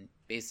 and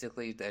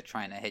basically they're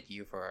trying to hit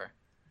you for,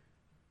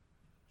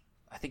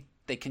 I think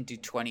they can do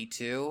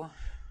 22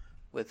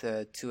 with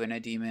 2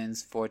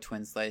 Immunodemons, 4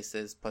 Twin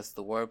Slices, plus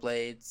the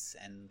Warblades,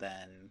 and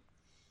then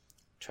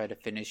try to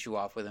finish you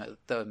off with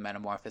the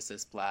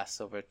Metamorphosis Blast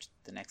over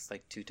the next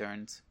 2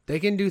 turns. They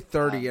can do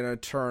 30 in a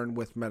turn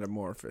with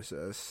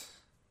Metamorphosis.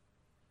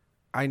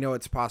 I know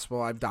it's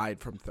possible. I've died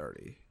from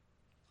 30.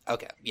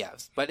 Okay,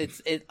 yes, but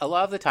it's a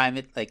lot of the time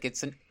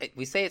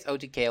we say it's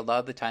OTK. A lot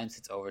of the times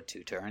it's over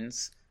 2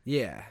 turns.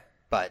 Yeah,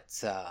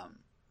 but a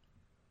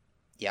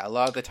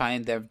lot of the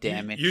time their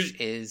damage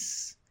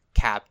is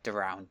capped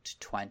around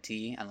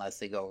 20 unless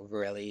they go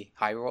really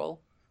high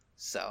roll.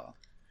 So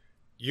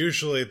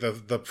usually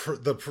the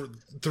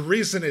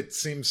reason it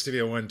seems to be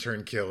a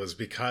 1-turn kill is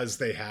because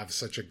they have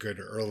such a good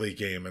early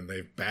game and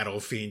they battle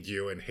fiend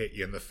you and hit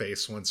you in the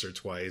face once or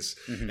twice.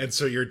 Mm-hmm. And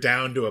so you're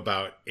down to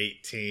about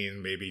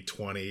 18, maybe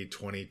 20,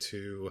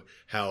 22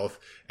 health.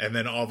 And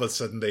then all of a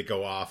sudden they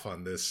go off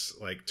on this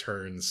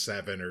turn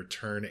 7 or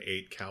turn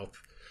 8 Kalthos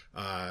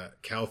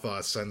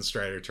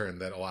Sunstrider turn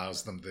that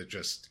allows them to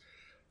just,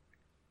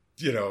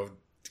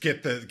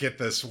 get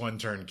this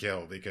 1-turn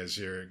kill because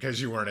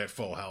you weren't at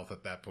full health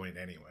at that point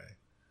anyway.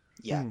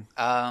 Yeah.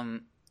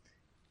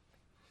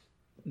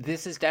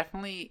 This is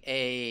definitely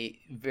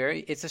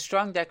it's a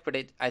strong deck, but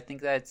I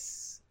think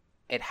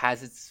it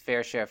has its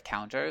fair share of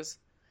counters.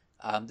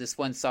 This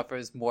one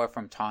suffers more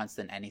from taunts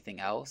than anything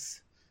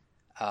else.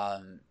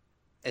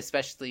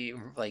 Especially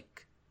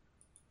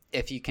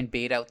if you can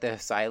bait out their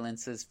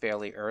silences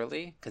fairly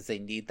early because they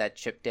need that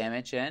chip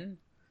damage in.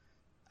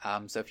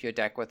 So if you're a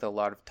deck with a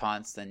lot of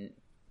taunts, then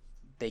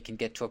they can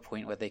get to a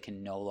point where they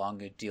can no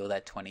longer deal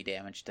that 20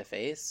 damage to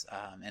face,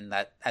 and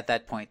that at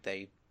that point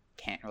they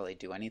can't really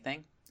do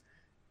anything.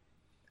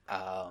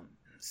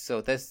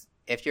 So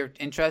if you're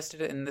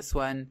interested in this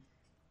one,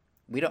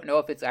 we don't know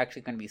if it's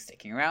actually going to be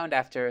sticking around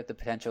after the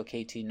potential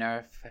KT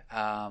nerf,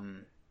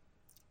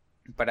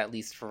 but at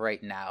least for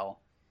right now,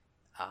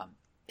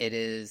 it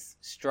is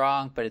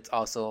strong, but it's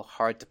also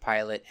hard to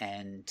pilot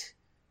and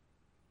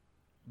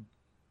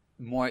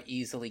more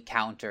easily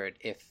countered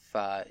if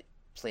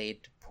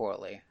played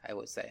poorly, I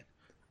would say.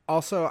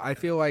 Also, I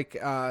feel like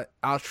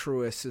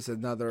Altruist is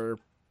another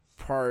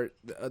part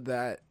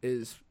that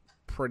is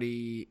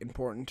pretty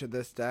important to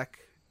this deck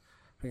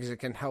because it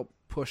can help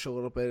push a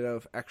little bit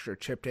of extra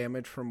chip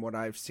damage from what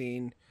I've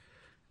seen.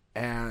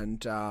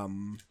 And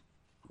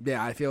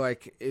I feel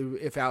like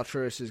if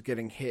Altruist is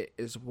getting hit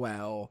as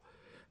well,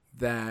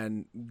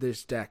 then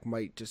this deck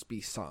might just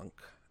be sunk.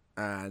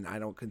 And I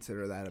don't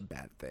consider that a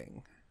bad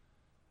thing.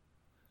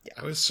 Yeah.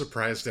 I was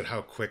surprised at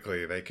how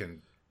quickly they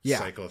can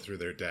cycle through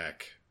their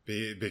deck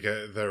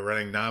because they're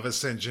running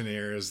Novice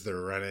Engineers.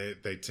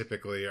 They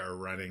typically are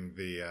running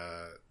the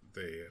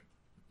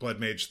Blood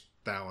Mage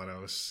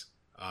Thalanos.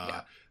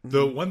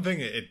 The one thing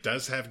it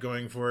does have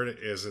going for it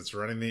is it's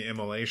running the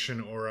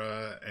Immolation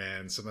Aura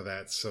and some of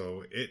that.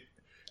 So it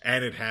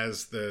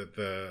has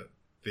the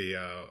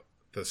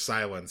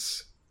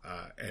Silence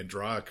and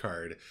draw a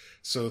card.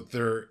 So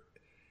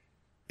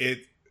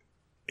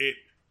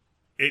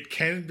it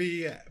can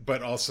be,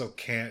 but also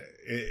can't.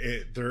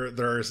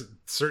 There are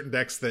certain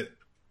decks that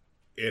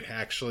it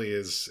actually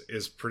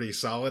is pretty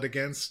solid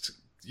against.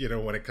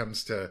 When it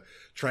comes to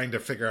trying to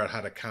figure out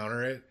how to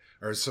counter it,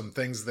 or some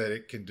things that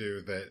it can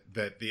do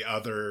that the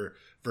other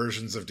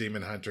versions of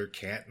Demon Hunter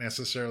can't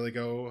necessarily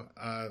go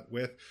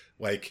with.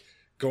 Like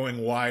going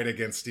wide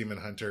against Demon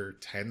Hunter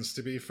tends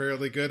to be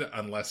fairly good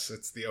unless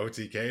it's the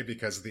OTK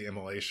because the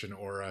Immolation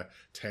Aura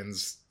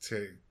tends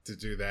to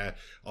do that.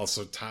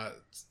 Also,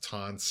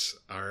 taunts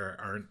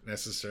aren't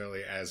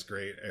necessarily as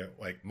great,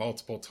 like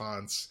multiple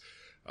taunts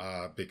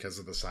because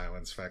of the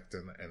silence effect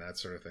and that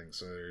sort of thing.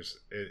 So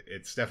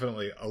it's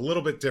definitely a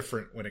little bit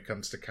different when it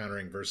comes to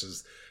countering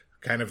versus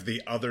kind of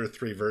the other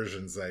 3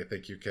 versions that I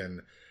think you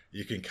can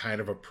kind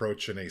of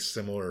approach in a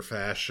similar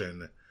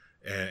fashion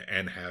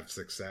and have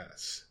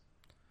success.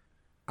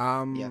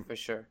 Yeah, for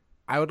sure.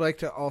 I would like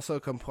to also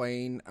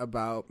complain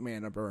about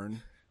mana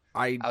burn.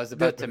 I was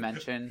about to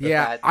mention.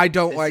 I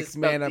don't like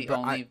mana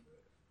burn.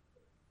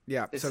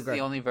 This is the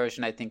only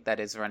version I think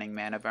that is running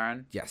mana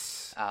burn.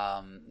 Yes.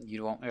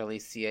 You won't really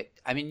see it.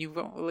 I mean, you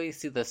won't really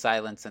see the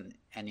silence in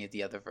any of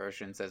the other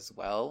versions as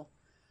well.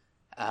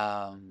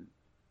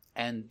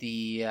 And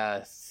the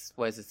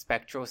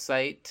Spectral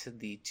Sight,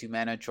 the 2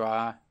 mana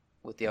draw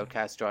with the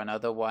Outcast draw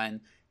another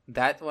one.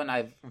 That one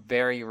I've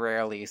very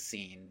rarely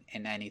seen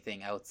in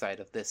anything outside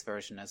of this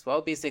version as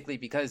well, basically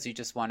because you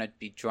just want to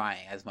be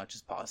drawing as much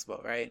as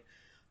possible, right?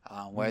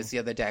 Whereas the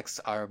other decks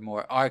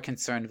are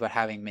concerned about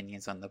having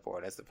minions on the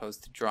board as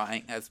opposed to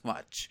drawing as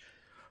much.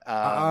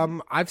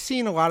 I've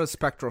seen a lot of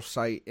Spectral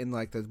Sight in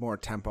the more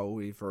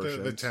tempo-y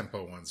versions. The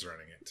tempo one's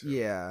running it too.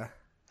 Yeah.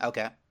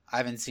 Okay. I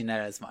haven't seen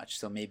that as much,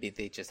 so maybe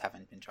they just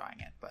haven't been drawing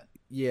it. But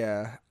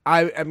yeah,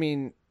 I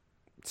mean,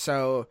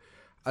 so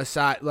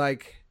aside,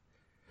 like,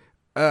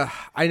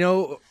 I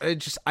know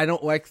I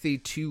don't like the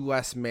 2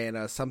 less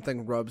mana.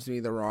 Something rubs me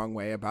the wrong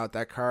way about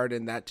that card,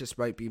 and that just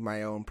might be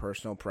my own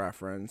personal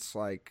preference.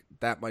 Like,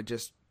 that might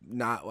just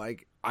not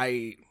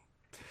I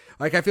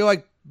feel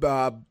like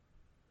the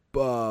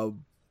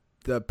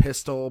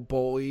pistol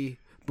bully,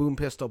 boom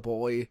pistol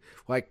bully,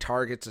 like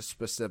targets a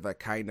specific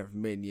kind of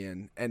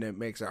minion, and it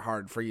makes it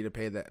hard for you to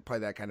play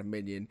that kind of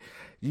minion.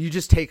 You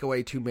just take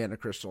away 2 mana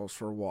crystals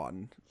for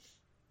 1.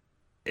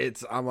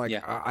 I'm like,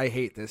 yeah. I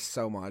hate this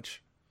so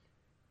much.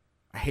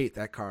 I hate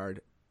that card,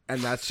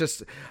 and that's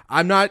just,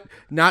 I'm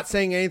not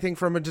saying anything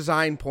from a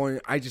design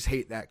point. I just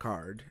hate that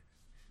card.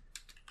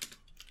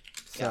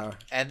 So. Yeah.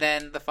 And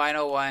then the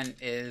final one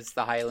is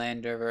the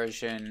Highlander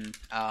version,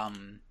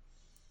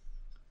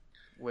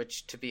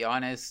 which, to be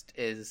honest,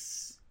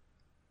 is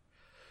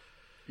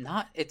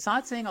it's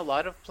not seeing a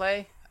lot of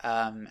play.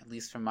 At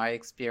least from my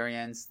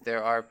experience,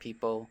 there are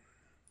people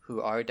who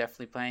are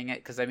definitely playing it.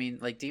 Because, I mean,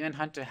 like, Demon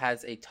Hunter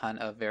has a ton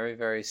of very,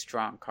 very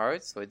strong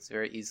cards, so it's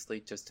very easily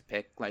just to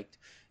pick, like,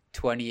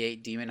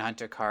 28 Demon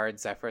Hunter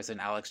cards, Zephrys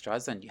and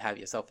Alexstrasza, and you have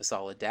yourself a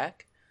solid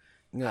deck.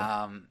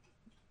 Yeah.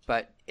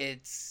 But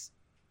it's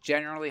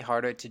generally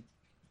harder to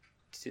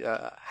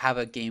have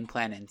a game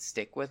plan and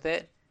stick with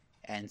it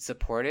and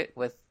support it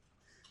with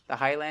the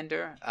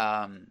Highlander.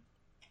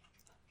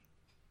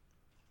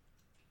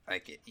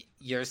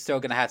 You're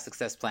still gonna have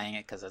success playing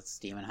it because it's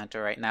Demon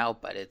Hunter right now,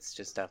 but it's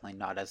just definitely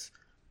not as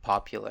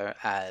popular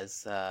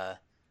as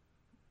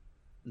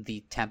the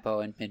tempo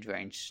and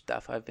mid-range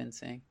stuff I've been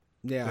seeing.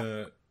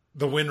 Yeah,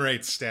 the win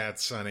rate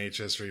stats on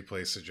HS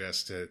Replay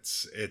suggest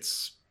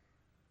it's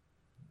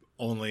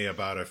only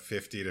about a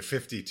 50 to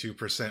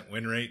 52%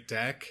 win rate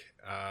deck.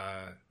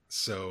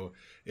 So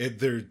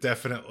they're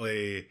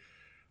definitely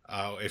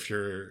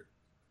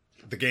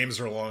the games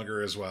are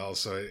longer as well,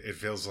 so it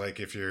feels like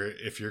if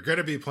you're going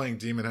to be playing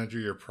Demon Hunter,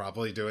 you're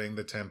probably doing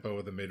the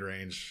tempo, the mid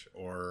range,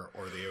 or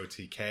the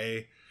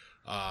OTK,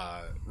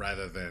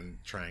 rather than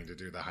trying to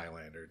do the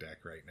Highlander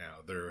deck right now.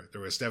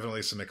 There was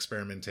definitely some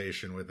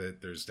experimentation with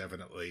it. There's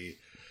definitely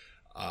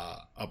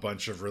a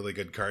bunch of really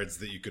good cards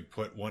that you could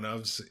put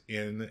one-ofs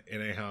in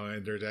a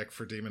Highlander deck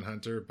for Demon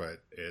Hunter,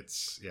 but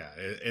it's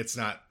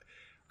not.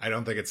 I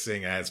don't think it's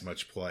seeing as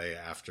much play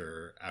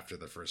after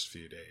the first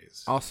few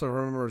days. Also,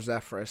 remember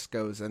Zephrys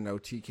goes in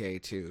OTK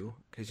too,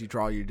 because you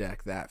draw your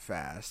deck that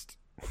fast.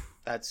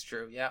 That's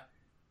true, yeah.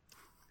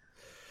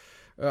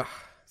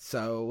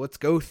 So let's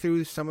go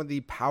through some of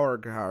the power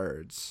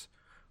cards.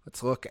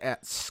 Let's look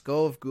at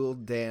Skull of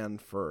Gul'dan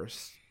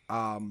first.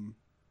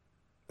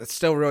 It's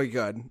still really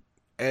good.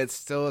 It's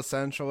still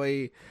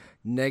essentially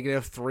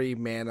 -3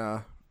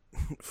 mana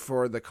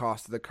for the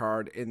cost of the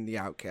card in the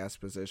outcast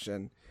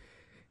position.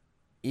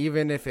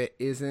 Even if it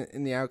isn't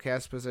in the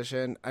outcast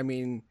position, I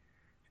mean,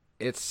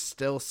 it's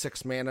still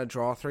 6 mana,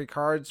 draw 3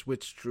 cards,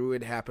 which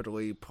Druid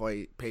happily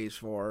pays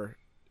for,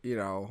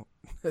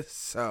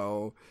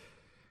 So,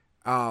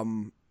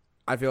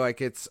 I feel like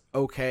it's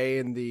okay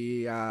in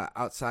the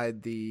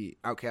outside the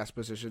outcast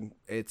position.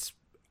 It's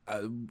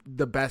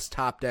the best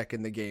top deck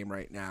in the game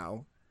right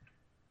now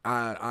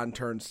on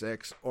turn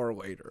 6 or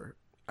later,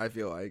 I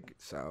feel like,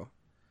 so.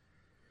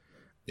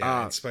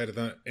 Yeah, in spite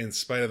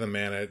of the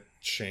mana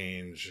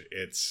change,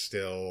 it's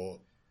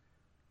still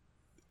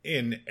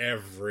in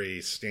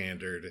every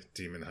standard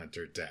Demon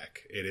Hunter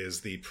deck. It is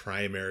the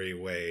primary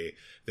way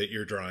that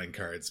you're drawing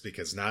cards,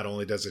 because not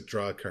only does it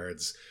draw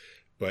cards,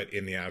 but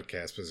in the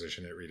outcast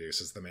position it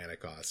reduces the mana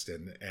cost.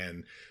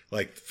 And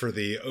like for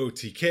the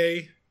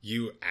OTK,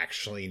 you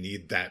actually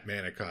need that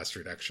mana cost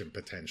reduction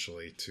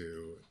potentially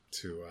to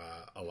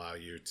allow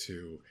you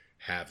to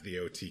have the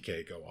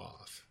OTK go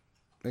off.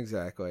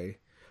 Exactly.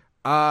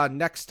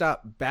 Next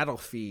up, Battle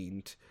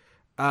Fiend.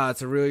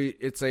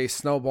 It's a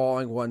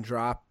snowballing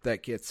 1-drop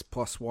that gets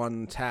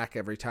 +1 attack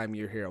every time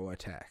your hero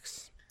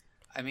attacks.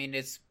 I mean,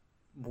 it's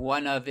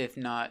one of, if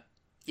not,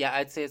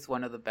 I'd say it's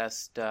one of the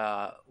best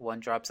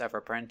 1-drops ever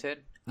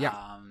printed.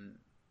 Yeah.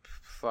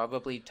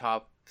 Probably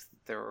top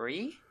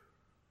 3.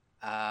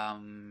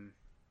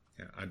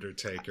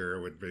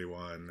 Undertaker would be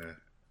one.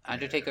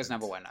 Undertaker's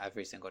number 1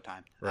 every single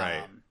time.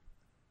 Right.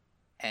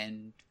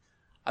 And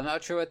I'm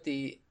not sure what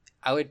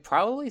I would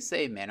probably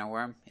say Mana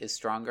Worm is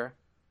stronger.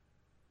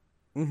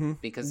 Mm-hmm.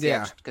 Because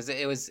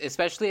it was,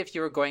 especially if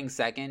you were going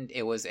second,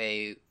 it was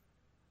a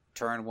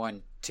turn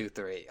 1, 2,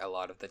 3 a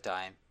lot of the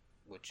time,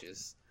 which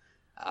is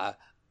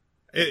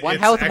one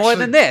health actually more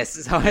than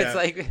this. So it's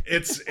like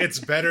it's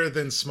better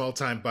than Small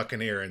Time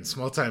Buccaneer, and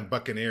Small Time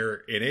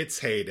Buccaneer in its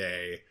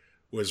heyday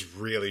was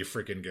really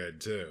freaking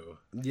good too.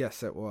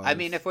 Yes, it was. I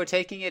mean, if we're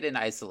taking it in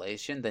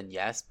isolation, then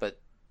yes,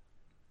 but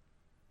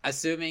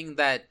assuming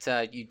that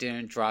you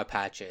didn't draw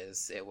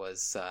patches, it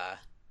was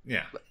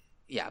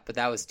but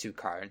that was 2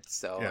 cards,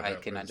 so I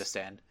can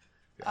understand.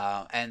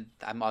 Yeah. And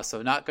I'm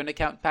also not going to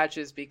count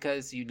patches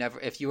because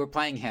if you were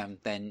playing him,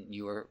 then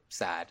you were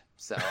sad.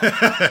 So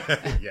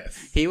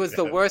yes, he was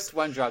the worst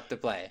 1-drop to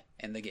play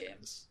in the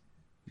games.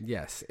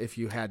 Yes, if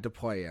you had to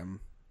play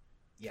him.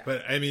 Yeah.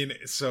 But I mean,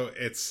 so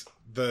it's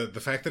the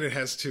fact that it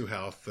has 2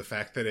 health, the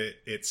fact that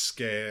it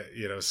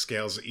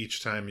scales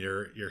each time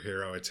your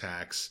hero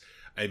attacks.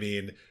 I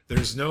mean,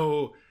 there's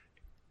no.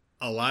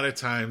 A lot of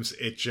times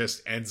it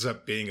just ends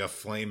up being a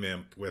flame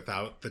imp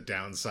without the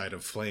downside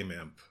of flame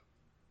imp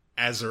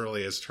as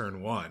early as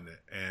turn 1,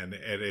 and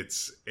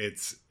it's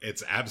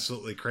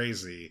absolutely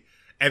crazy,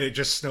 and it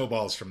just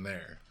snowballs from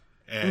there.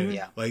 And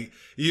like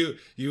you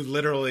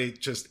literally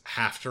just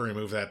have to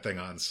remove that thing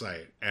on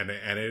site, and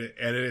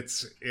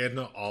it's in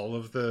all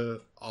of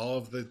the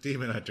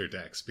Demon Hunter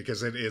decks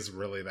because it is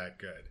really that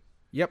good.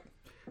 Yep.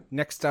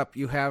 Next up,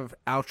 you have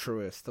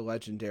Altruist, the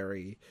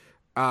legendary.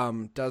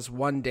 Does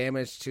 1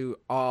 damage to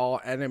all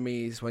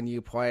enemies when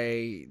you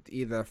play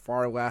either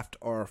far left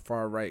or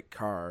far right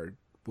card,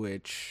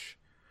 which,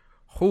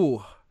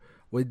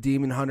 with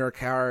Demon Hunter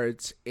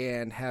cards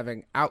and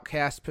having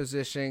outcast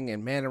positioning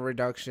and mana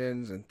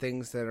reductions and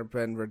things that have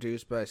been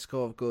reduced by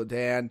Skull of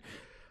Gul'dan,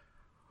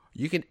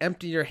 you can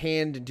empty your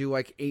hand and do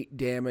like 8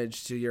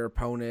 damage to your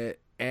opponent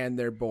and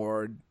their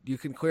board. You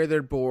can clear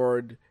their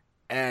board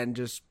and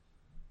just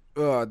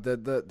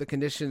the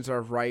conditions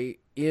are right.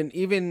 And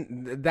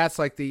even that's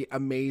like the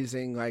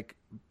amazing, like,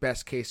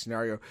 best case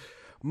scenario.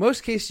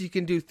 Most cases you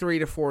can do 3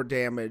 to 4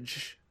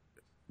 damage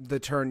the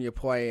turn you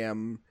play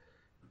him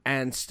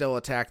and still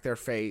attack their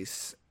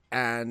face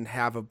and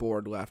have a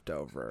board left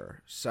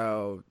over.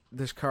 So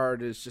this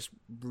card is just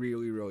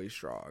really, really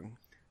strong.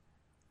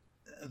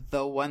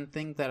 The one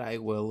thing that I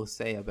will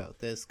say about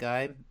this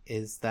guy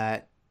is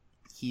that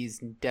he's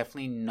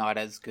definitely not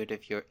as good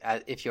if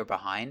you're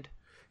behind.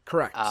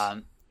 Correct.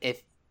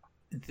 If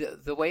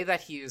the way that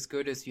he is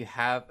good is you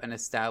have an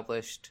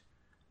established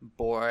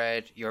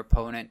board, your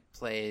opponent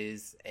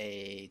plays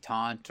a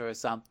taunt or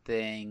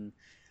something,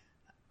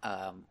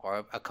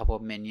 or a couple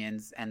of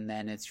minions, and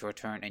then it's your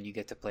turn and you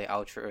get to play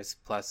Ultras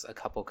plus a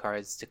couple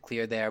cards to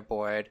clear their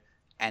board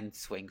and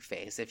swing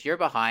face. If you're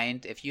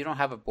behind, if you don't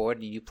have a board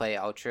and you play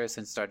Ultras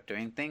and start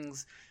doing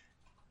things,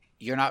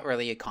 you're not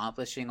really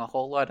accomplishing a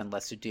whole lot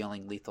unless you're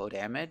dealing lethal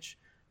damage.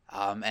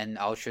 And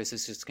Ultras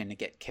is just going to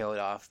get killed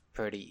off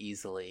pretty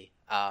easily.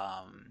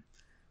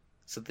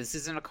 So this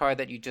isn't a card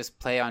that you just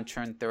play on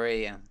turn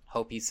 3 and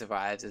hope he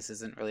survives. This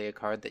isn't really a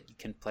card that you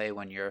can play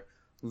when you're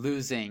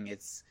losing.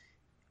 It's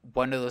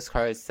one of those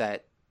cards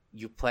that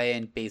you play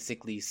and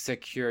basically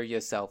secure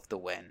yourself the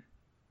win.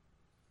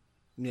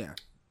 Yeah.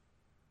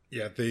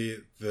 Yeah,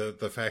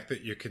 the fact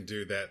that you can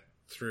do that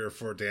 3 or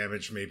 4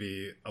 damage,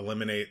 maybe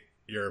eliminate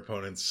your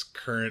opponent's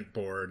current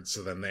board,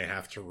 so then they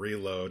have to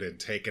reload and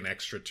take an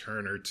extra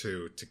turn or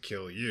 2 to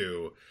kill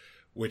you,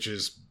 which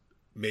is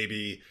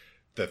maybe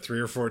the 3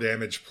 or 4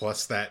 damage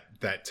plus that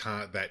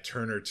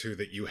turn or 2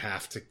 that you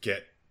have to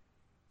get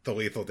the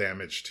lethal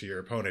damage to your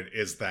opponent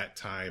is that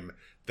time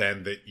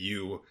then that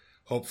you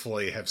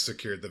hopefully have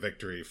secured the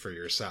victory for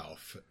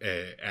yourself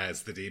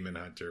as the Demon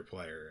Hunter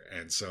player.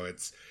 And so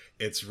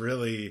it's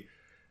really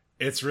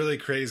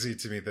crazy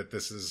to me that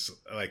this is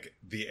like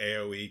the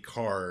AoE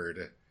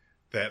card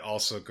that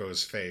also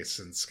goes face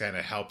and kind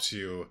of helps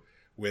you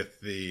with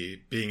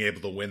the being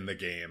able to win the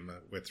game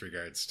with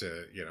regards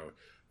to,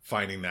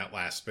 finding that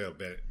last bit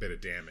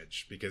of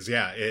damage. Because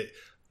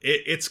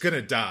it's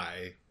gonna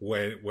die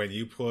when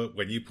you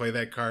play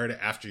that card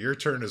after your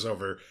turn is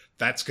over.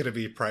 That's gonna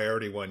be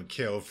priority 1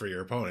 kill for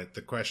your opponent.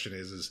 The question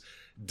is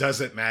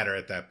does it matter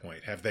at that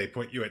point? Have they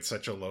put you at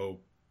such a low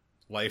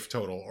life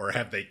total, or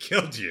have they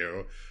killed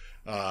you?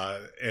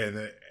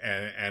 And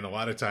a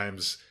lot of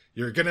times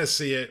you're gonna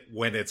see it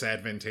when it's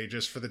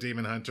advantageous for the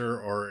Demon Hunter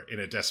or in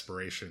a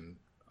desperation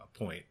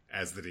point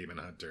as the Demon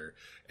Hunter.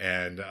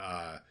 And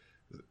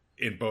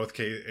in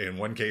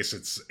one case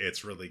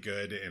it's really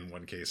good, in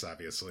one case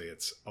obviously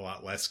it's a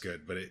lot less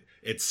good, but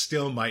it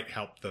still might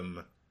help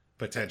them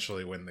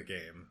potentially win the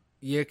game.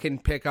 You can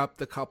pick up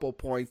the couple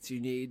points you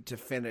need to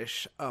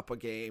finish up a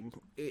game,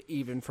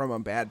 even from a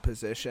bad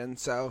position.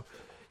 So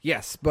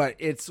yes, but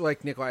it's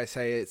like Nikolai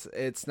say,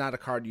 it's not a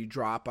card you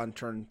drop on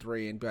turn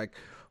 3 and be like,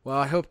 well,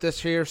 I hope this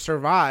here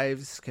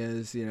survives,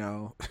 because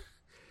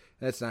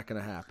that's not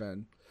going to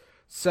happen.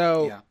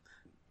 So yeah.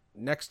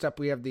 Next up,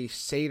 we have the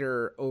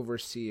Satyr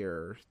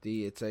Overseer.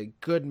 It's a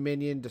good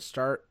minion to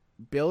start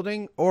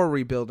building or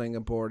rebuilding a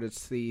board.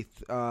 It's the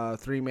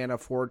 3 mana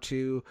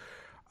 4/2.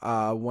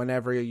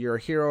 Whenever your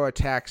hero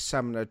attacks,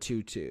 summon a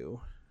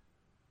 2/2.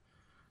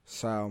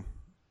 So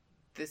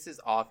this is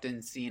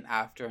often seen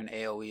after an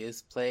AoE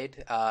is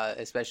played,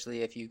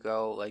 especially if you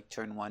go like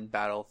turn 1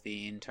 Battle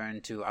Fiend, turn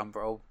 2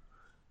 Umbro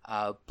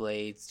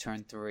Blades,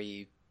 turn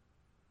 3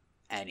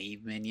 any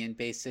minion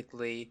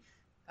basically.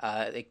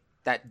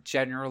 That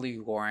generally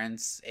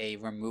warrants a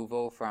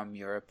removal from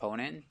your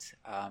opponent,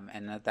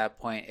 and at that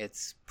point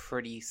it's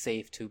pretty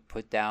safe to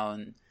put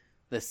down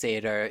the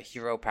Satyr,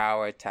 hero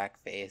power,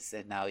 attack face,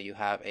 and now you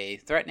have a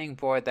threatening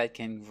board that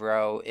can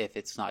grow if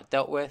it's not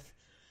dealt with.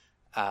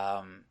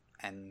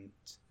 And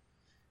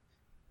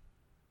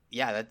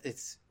yeah,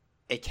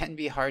 it can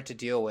be hard to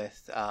deal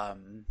with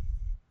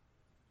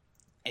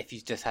if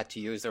you just had to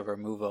use a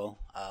removal.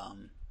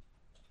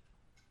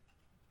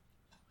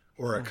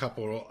 or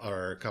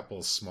a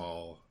couple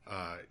small.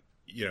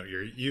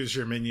 You use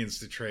your minions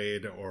to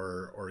trade,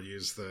 or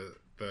use the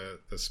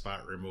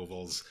spot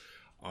removals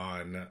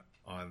on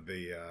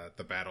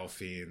the battle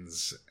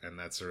fiends and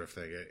that sort of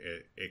thing.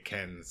 It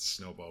can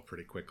snowball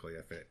pretty quickly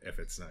if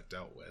it's not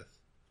dealt with.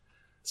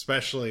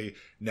 Especially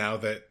now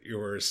that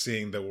you're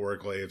seeing the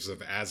Warglaives of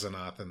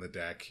Azeroth in the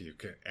deck, you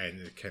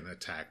can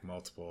attack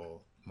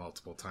multiple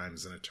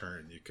times in a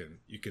turn.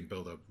 You can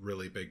build a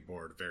really big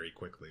board very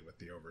quickly with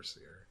the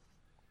Overseer.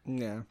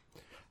 Yeah.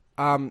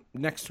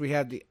 Next we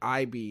have the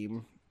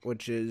I-Beam,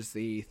 which is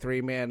the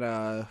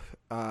 3-mana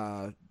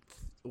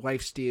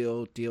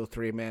lifesteal, deal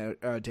 3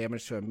 mana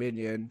damage to a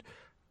minion.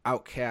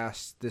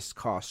 Outcast, this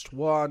costs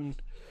 1.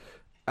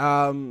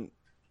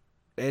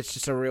 It's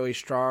just a really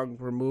strong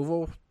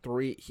removal.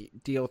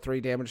 Deal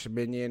 3 damage to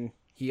minion,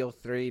 heal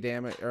 3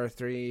 damage or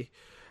 3.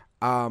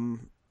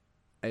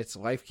 It's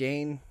life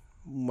gain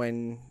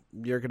when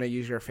you're gonna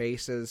use your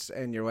faces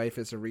and your life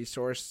as a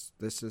resource.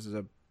 This is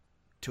a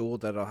tool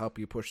that'll help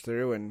you push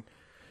through and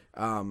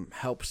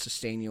help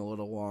sustain you a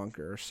little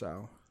longer.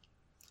 So,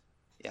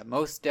 yeah,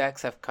 most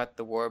decks have cut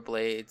the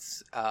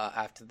Warblades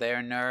after their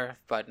nerf,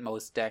 but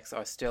most decks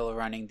are still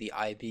running the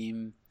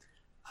I-Beam.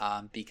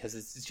 Because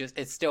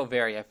it's still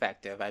very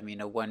effective. I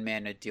mean, a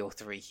 1-mana deal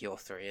 3, heal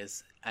 3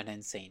 is an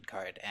insane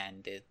card,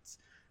 and it's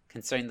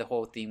considering the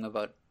whole theme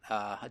about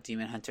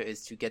Demon Hunter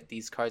is to get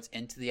these cards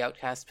into the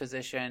outcast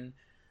position.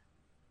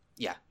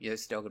 Yeah, you're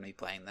still going to be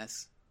playing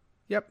this.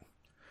 Yep.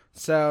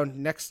 So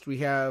next we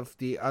have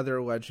the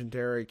other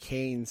legendary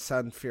Kain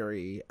Sun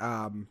Fury.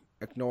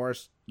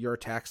 Ignores your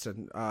attacks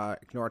and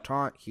ignore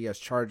taunt. He has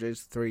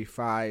charges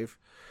 3/5.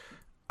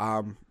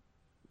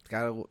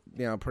 Got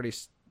a pretty.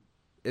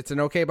 It's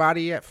an okay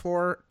body at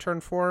turn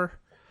 4.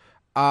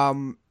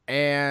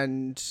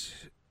 And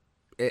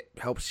it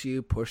helps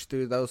you push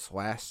through those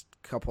last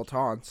couple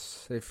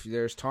taunts. If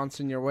there's taunts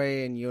in your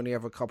way and you only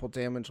have a couple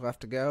damage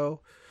left to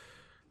go,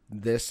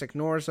 this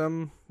ignores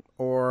them,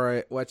 or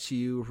it lets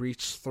you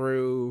reach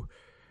through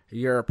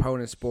your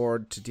opponent's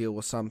board to deal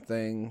with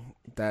something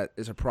that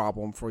is a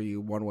problem for you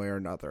one way or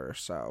another.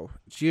 So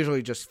it's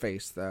usually just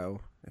face,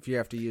 though. If you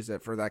have to use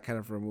it for that kind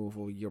of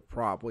removal, you're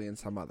probably in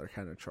some other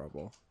kind of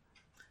trouble.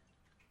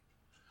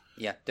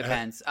 Yeah,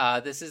 depends.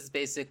 This is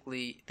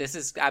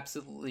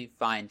absolutely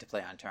fine to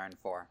play on turn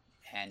 4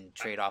 and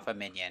trade off a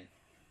minion.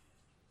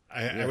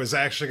 I was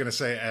actually going to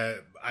say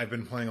I've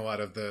been playing a lot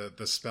of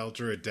the Spell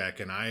Druid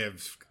deck, and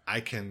I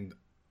can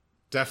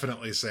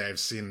definitely say I've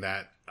seen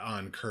that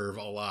on curve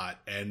a lot,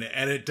 and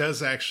it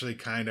does actually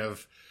kind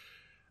of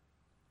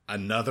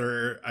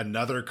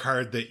another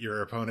card that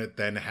your opponent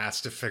then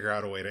has to figure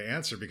out a way to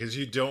answer, because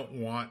you don't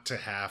want to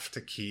have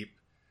to keep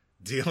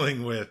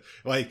dealing with,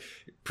 like,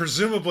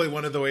 presumably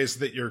one of the ways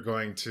that you're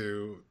going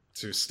to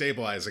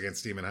stabilize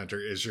against Demon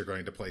Hunter is you're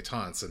going to play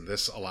taunts, and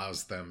this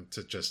allows them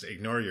to just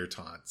ignore your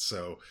taunts.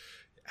 So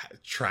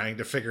trying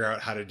to figure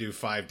out how to do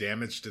 5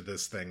 damage to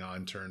this thing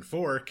on turn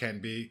 4 can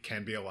be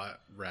a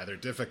lot rather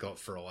difficult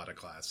for a lot of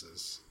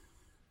classes.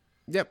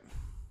 Yep.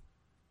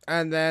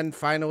 And then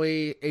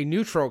finally a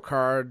neutral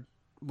card,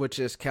 which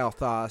is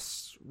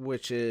Kalthos,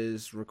 which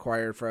is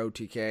required for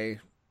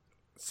OTK.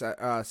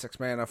 6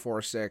 mana,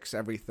 4/6.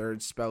 Every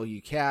third spell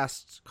you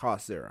cast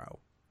costs 0.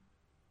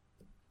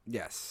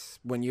 Yes.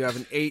 When you have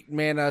an 8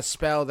 mana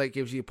spell that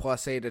gives you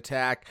 +8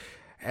 attack,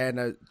 and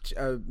a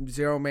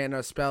 0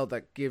 mana spell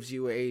that gives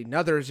you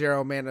another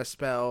 0 mana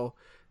spell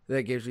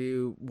that gives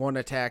you 1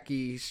 attack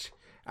each,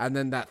 and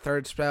then that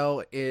third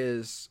spell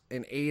is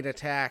an 8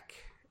 attack,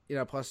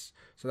 plus.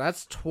 So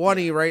that's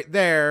 20 right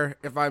there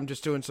if I'm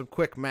just doing some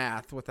quick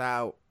math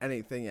without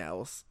anything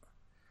else.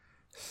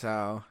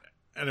 So.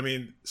 And I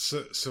mean,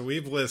 so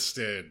we've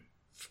listed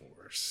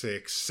 4,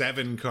 6,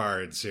 7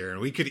 cards here, and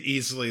we could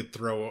easily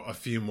throw a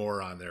few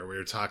more on there. We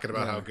were talking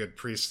about how good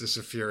Priestess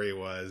of Fury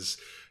was.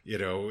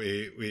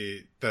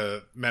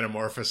 The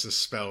Metamorphosis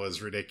spell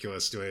is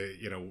ridiculous.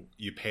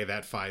 You pay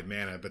that 5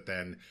 mana, but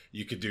then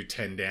you could do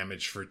 10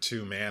 damage for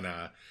 2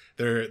 mana.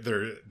 They're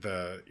the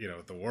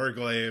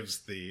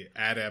Warglaives, the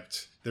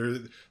Adept. There are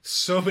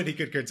so many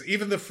good cards.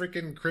 Even the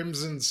freaking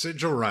Crimson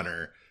Sigil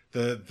Runner.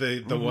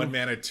 The 1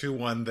 mana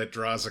 2/1 that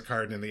draws a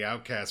card in the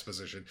outcast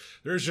position.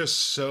 There's just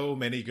so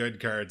many good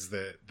cards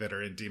that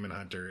are in Demon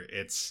Hunter.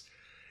 It's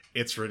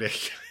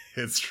ridiculous.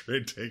 It's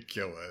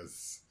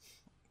ridiculous.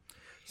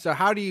 So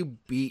how do you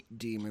beat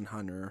Demon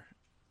Hunter?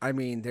 I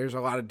mean, there's a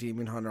lot of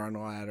Demon Hunter on the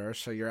ladder,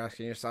 so you're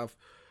asking yourself,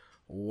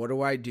 what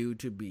do I do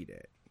to beat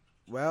it?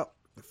 Well,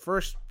 the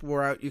first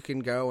route you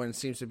can go, and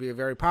seems to be a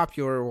very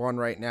popular one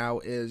right now,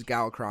 is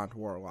Galakron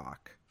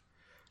Warlock.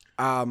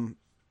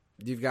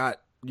 You've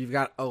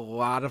got a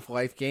lot of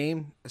life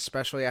gain,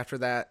 especially after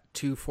that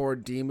 2/4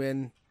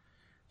 demon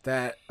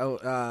that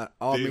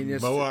all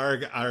minions.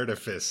 Moarg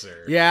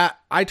Artificer. Yeah,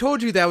 I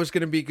told you that was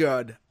going to be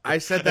good. I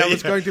said that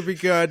was going to be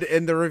good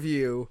in the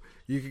review.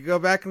 You can go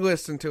back and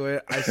listen to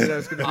it. I said that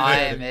was going to be good.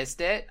 I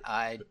missed it.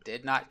 I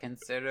did not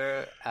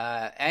consider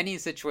any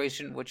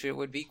situation which it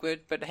would be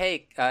good. But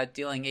hey,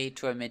 dealing 8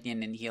 to a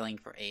minion and healing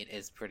for 8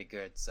 is pretty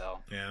good. So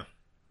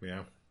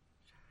yeah.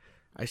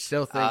 I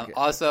still think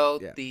also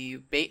yeah.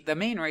 the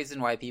main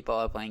reason why people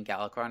are playing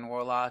Galakrond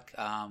Warlock,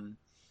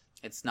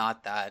 it's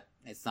not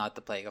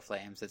the Plague of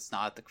Flames, it's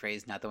not the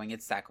Crazed Netherwing,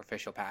 it's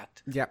Sacrificial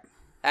Pact. Yep.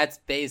 That's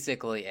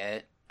basically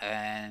it.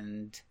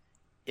 And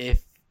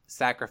if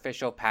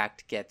Sacrificial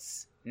Pact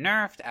gets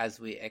nerfed as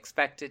we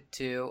expect it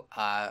to,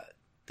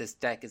 this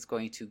deck is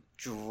going to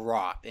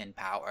drop in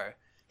power.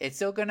 It's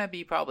still going to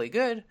be probably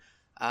good,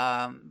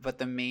 but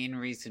the main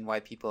reason why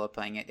people are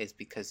playing it is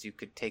because you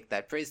could take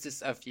that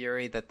Priestess of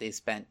Fury that they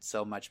spent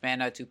so much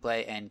mana to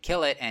play and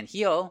kill it and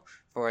heal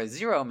for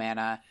 0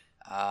 mana.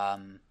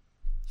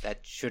 That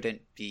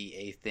shouldn't be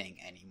a thing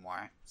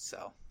anymore.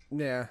 So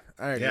yeah,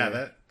 I agree.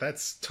 Yeah,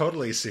 that's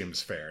totally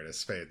seems fair to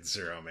spend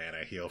 0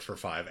 mana, heal for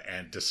 5,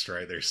 and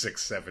destroy their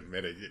 6/7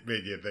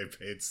 minion they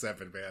paid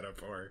 7 mana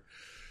for.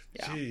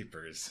 Yeah.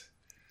 Jeepers.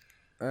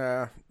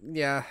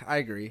 Yeah, I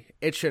agree.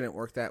 It shouldn't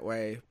work that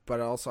way, but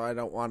also I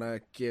don't want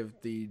to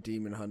give the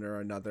Demon Hunter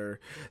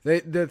another.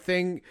 The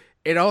thing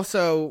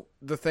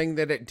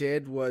that it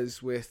did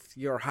was with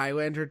your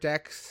Highlander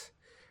decks,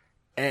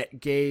 it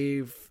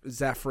gave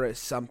Zephyrus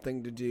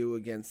something to do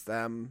against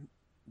them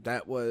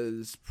that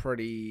was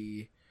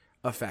pretty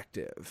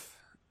effective.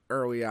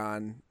 Early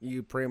on,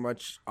 you pretty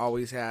much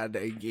always had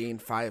a gain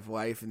 5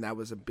 life, and that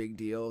was a big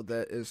deal.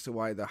 That is to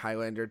why the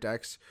Highlander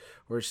decks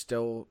were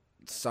still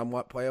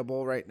somewhat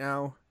playable right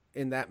now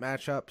in that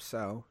matchup.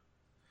 So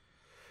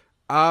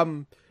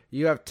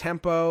you have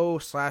Tempo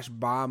 /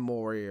 Bomb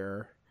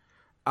Warrior.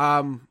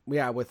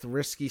 With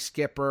Risky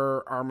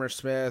Skipper, Armor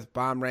Smith,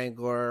 Bomb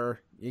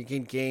Wrangler, you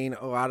can gain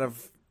a lot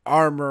of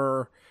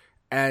armor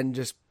and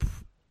just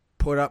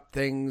put up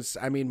things.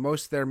 I mean,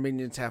 most of their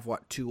minions have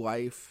 2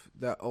 life,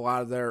 a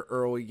lot of their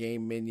early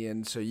game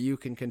minions, so you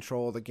can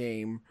control the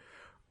game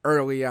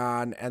early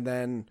on, and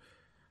then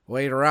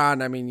later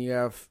on, I mean, you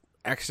have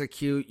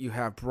Execute, you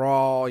have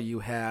Brawl, you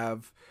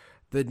have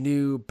the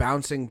new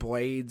Bouncing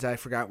Blades. I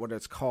forgot what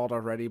it's called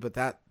already, but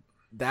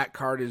that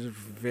card is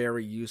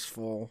very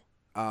useful.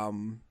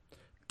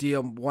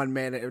 Deal 1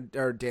 mana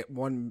or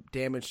 1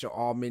 damage to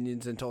all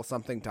minions until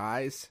something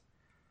dies.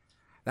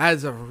 That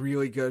is a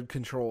really good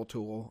control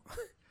tool.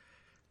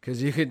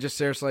 Because you can just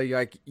seriously,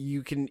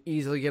 you can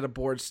easily get a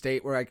board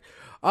state where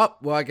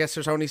I guess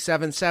there's only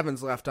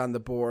 7/7s left on the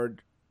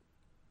board,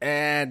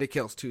 and it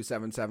kills 2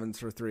 7/7s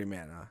for 3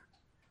 mana.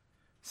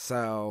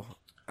 So,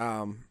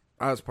 I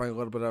was playing a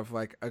little bit of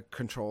a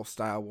control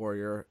style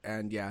warrior,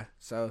 and yeah,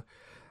 so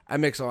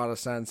that makes a lot of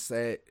sense.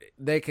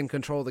 They can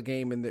control the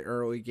game in the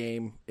early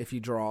game if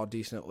you draw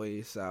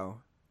decently.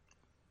 So,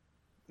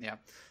 yeah.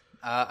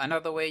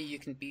 Another way you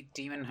can beat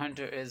Demon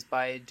Hunter is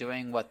by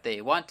doing what they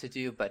want to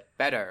do, but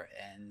better,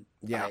 and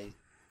by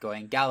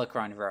going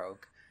Galakrond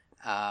Rogue.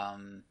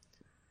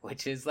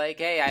 Which is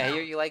hey, I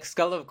hear you like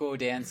Skull of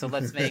Gul'dan, so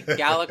let's make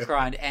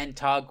Galakrond and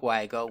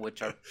Togwaggle,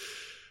 which are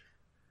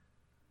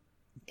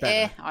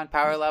on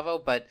power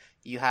level, but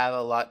you have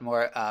a lot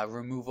more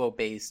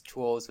removal-based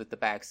tools with the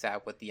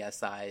backstab, with the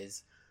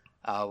SIs,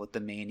 with the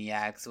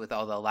Maniacs, with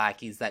all the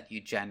lackeys that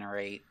you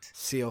generate.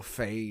 Seal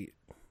Fate.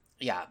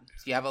 Yeah,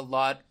 so you have a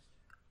lot.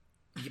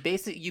 You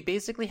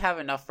basically have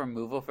enough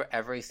removal for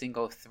every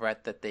single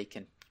threat that the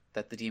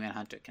Demon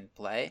Hunter can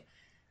play.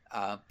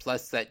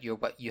 Plus that you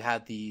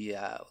have the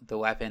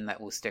weapon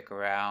that will stick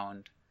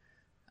around,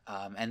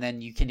 and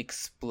then you can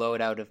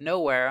explode out of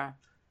nowhere.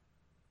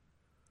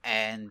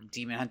 And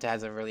Demon Hunter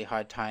has a really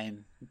hard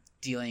time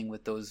dealing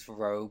with those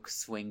rogue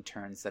swing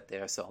turns that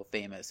they're so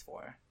famous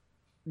for.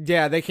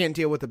 Yeah, they can't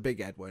deal with a big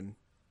Edwin.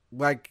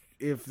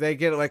 If they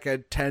get a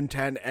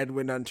 10/10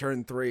 Edwin on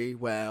turn 3,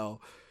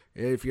 well,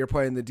 if you're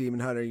playing the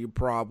Demon Hunter, you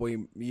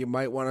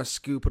might want to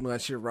scoop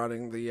unless you're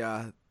running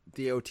the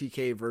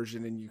OTK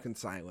version and you can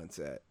silence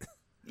it.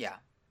 Yeah.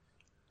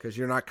 Because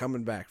you're not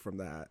coming back from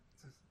that.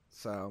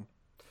 So,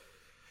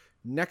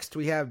 next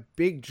we have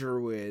Big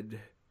Druid.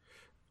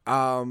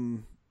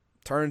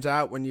 Turns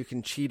out when you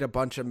can cheat a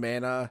bunch of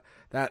mana,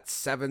 that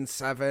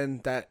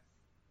 7/7 that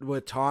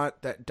with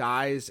taunt that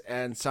dies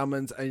and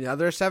summons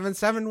another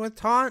 7/7 with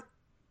taunt,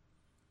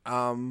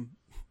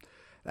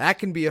 that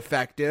can be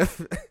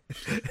effective.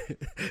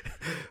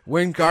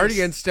 Wind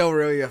Guardian's still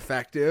really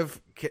effective.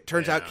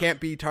 Turns out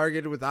can't be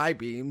targeted with eye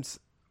beams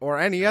or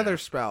any other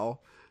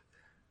spell.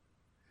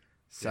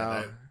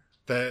 So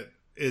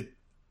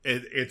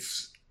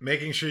it's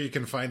making sure you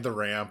can find the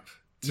ramp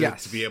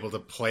to be able to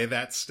play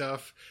that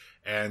stuff.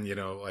 And,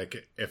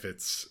 if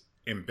it's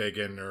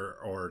Embiggen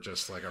or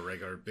just a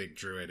regular Big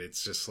Druid,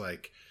 it's just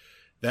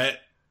that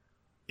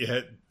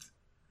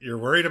you're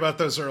worried about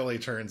those early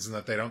turns and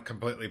that they don't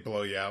completely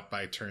blow you out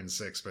by turn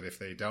 6. But if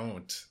they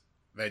don't,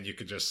 then you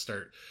could just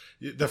start.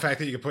 The fact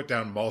that you can put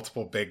down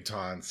multiple big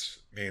taunts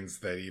means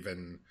that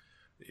even,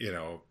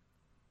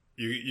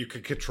 you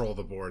could control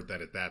the board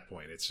that at that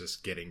point. It's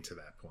just getting to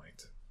that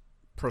point.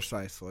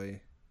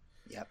 Precisely.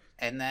 Yep.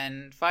 And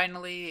then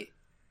finally,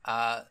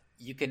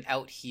 you can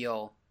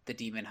out-heal the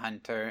Demon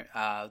Hunter.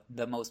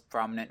 The most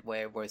prominent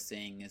way we're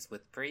seeing is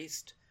with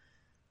Priest.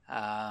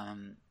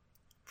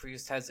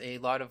 Priest has a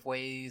lot of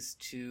ways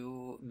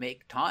to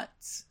make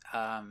taunts.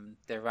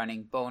 They're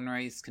running Bone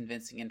Race,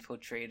 Convincing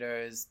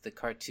Infiltrators, the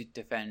Cartoot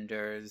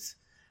Defenders,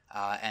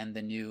 and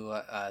the new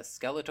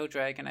Skeletal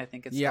Dragon, I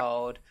think it's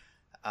called.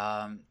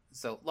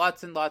 So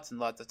lots and lots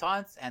and lots of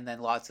taunts, and then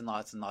lots and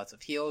lots and lots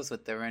of heals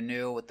with the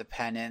Renew, with the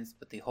Penance,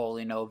 with the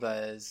Holy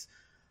Novas,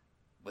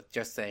 with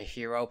just the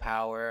hero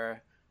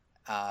power,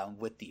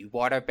 with the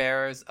Water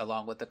Bearers,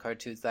 along with the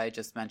Cartoots that I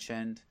just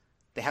mentioned.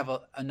 They have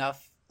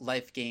enough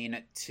life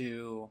gain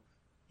to,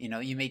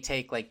 you may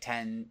take like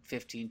 10,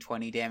 15,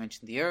 20 damage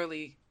in the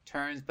early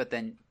turns, but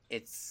then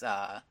it's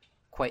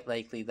quite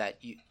likely that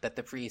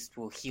the priest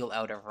will heal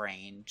out of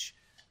range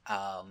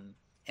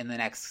in the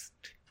next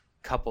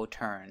couple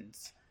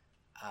turns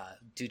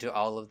due to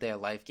all of their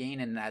life gain.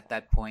 And at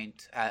that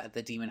point,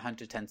 the Demon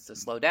Hunter tends to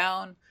slow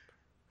down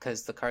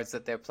because the cards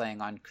that they're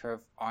playing on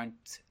curve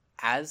aren't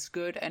as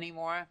good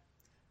anymore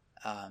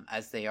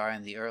as they are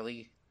in the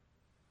early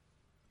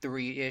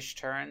 3-ish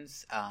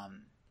turns.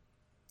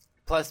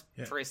 Plus,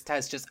 Priest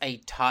has just a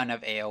ton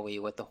of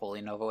AoE with the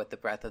Holy Nova, with the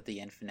Breath of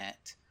the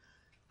Infinite,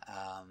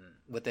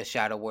 with the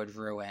Shadow Word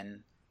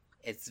Ruin.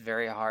 It's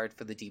very hard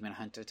for the Demon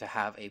Hunter to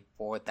have a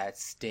board that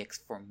sticks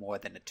for more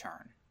than a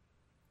turn.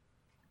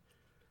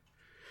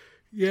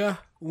 Yeah,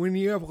 when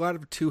you have a lot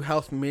of 2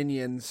 health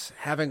minions,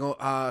 having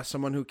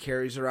someone who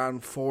carries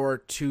around 4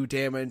 2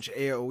 damage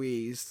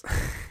AoEs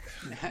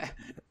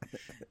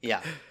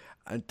yeah,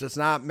 it does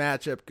not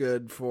match up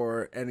good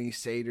for any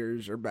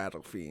satyrs or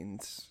battle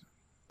fiends.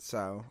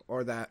 So,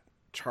 or that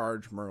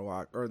charge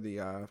Murloc or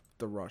the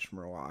rush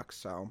Murloc.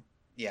 So,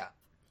 yeah.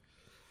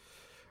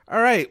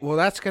 All right, well,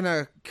 that's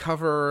gonna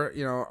cover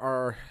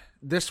our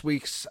this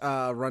week's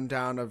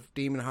rundown of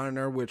Demon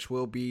Hunter, which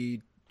will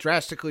be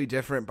drastically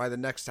different by the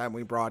next time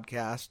we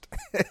broadcast,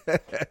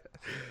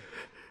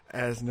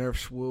 as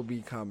nerfs will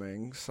be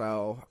coming.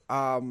 So,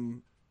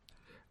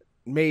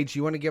 Mage,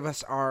 you want to give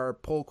us our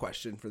poll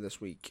question for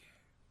this week?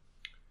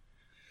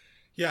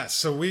 Yeah,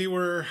 so we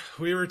were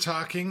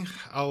talking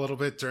a little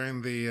bit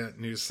during the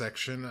news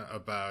section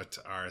about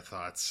our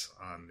thoughts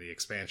on the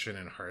expansion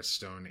in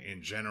Hearthstone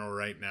in general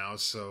right now.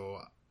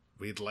 So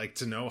we'd like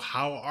to know,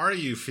 how are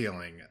you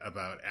feeling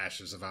about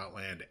Ashes of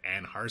Outland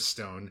and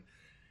Hearthstone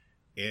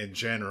in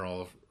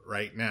general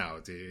right now?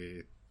 Do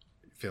you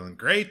feeling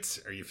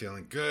great? Are you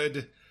feeling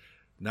good?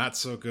 Not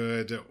so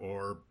good,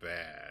 or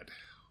bad?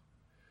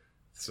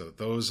 So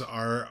those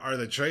are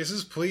the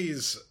choices.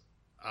 Please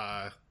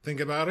think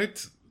about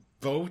it.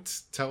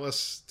 Vote. Tell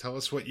us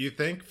what you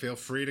think. Feel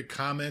free to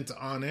comment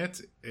on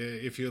it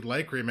if you'd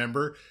like.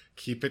 Remember,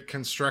 keep it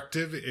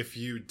constructive if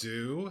you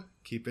do.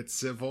 Keep it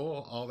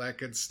civil, all that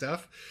good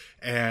stuff.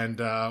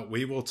 And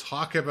we will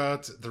talk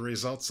about the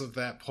results of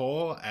that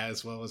poll,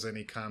 as well as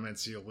any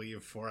comments you'll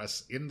leave for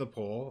us in the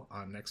poll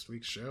on next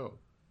week's show.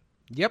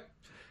 Yep.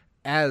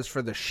 As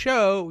for the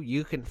show,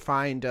 you can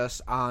find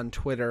us on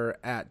Twitter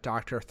at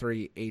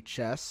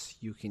Dr3HS.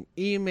 You can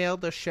email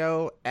the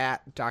show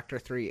at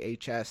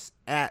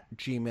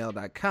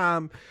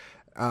Dr3HS@gmail.com.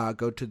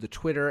 Go to the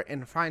Twitter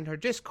and find our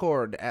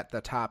Discord at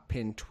the top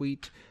pinned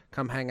tweet.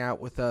 Come hang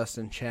out with us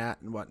and chat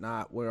and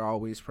whatnot. We're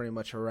always pretty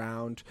much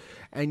around.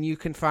 And you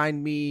can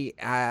find me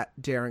at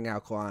Daring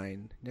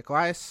Alkaline.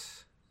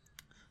 Nikolais?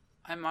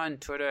 I'm on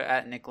Twitter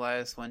at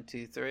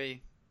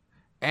Nikolais123.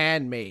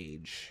 And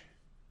Mage.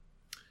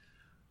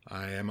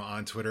 I am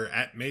on Twitter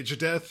at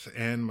Magedeath,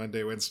 and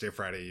Monday, Wednesday,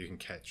 Friday, you can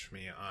catch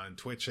me on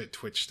Twitch at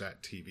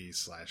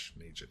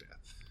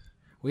twitch.tv/Magedeath.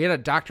 We had a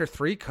Dr.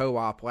 3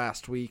 co-op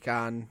last week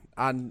on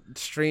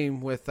stream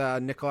with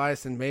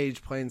Nikolais and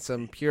Mage playing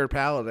some pure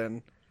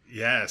Paladin.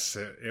 Yes,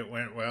 it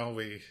went well.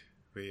 We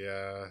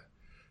got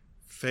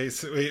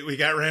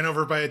ran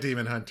over by a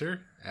demon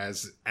hunter,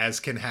 as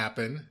can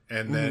happen,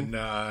 and then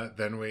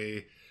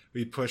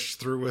we pushed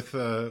through with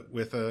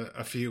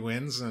a few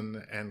wins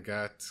and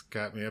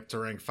got me up to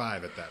rank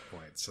 5 at that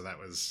point. So that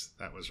was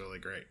really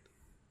great.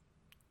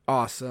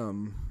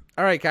 Awesome.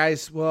 All right,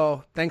 guys.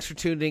 Well, thanks for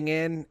tuning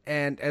in,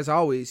 and as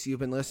always,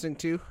 you've been listening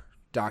to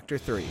Dr.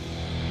 3.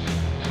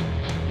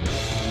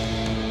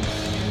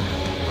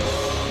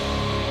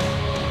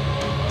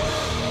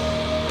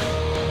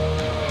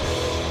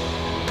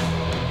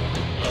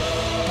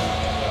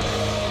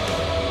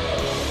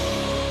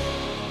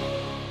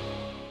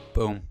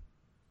 Boom.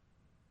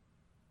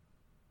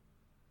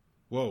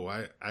 Whoa,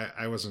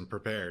 I wasn't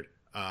prepared.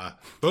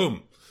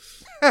 Boom.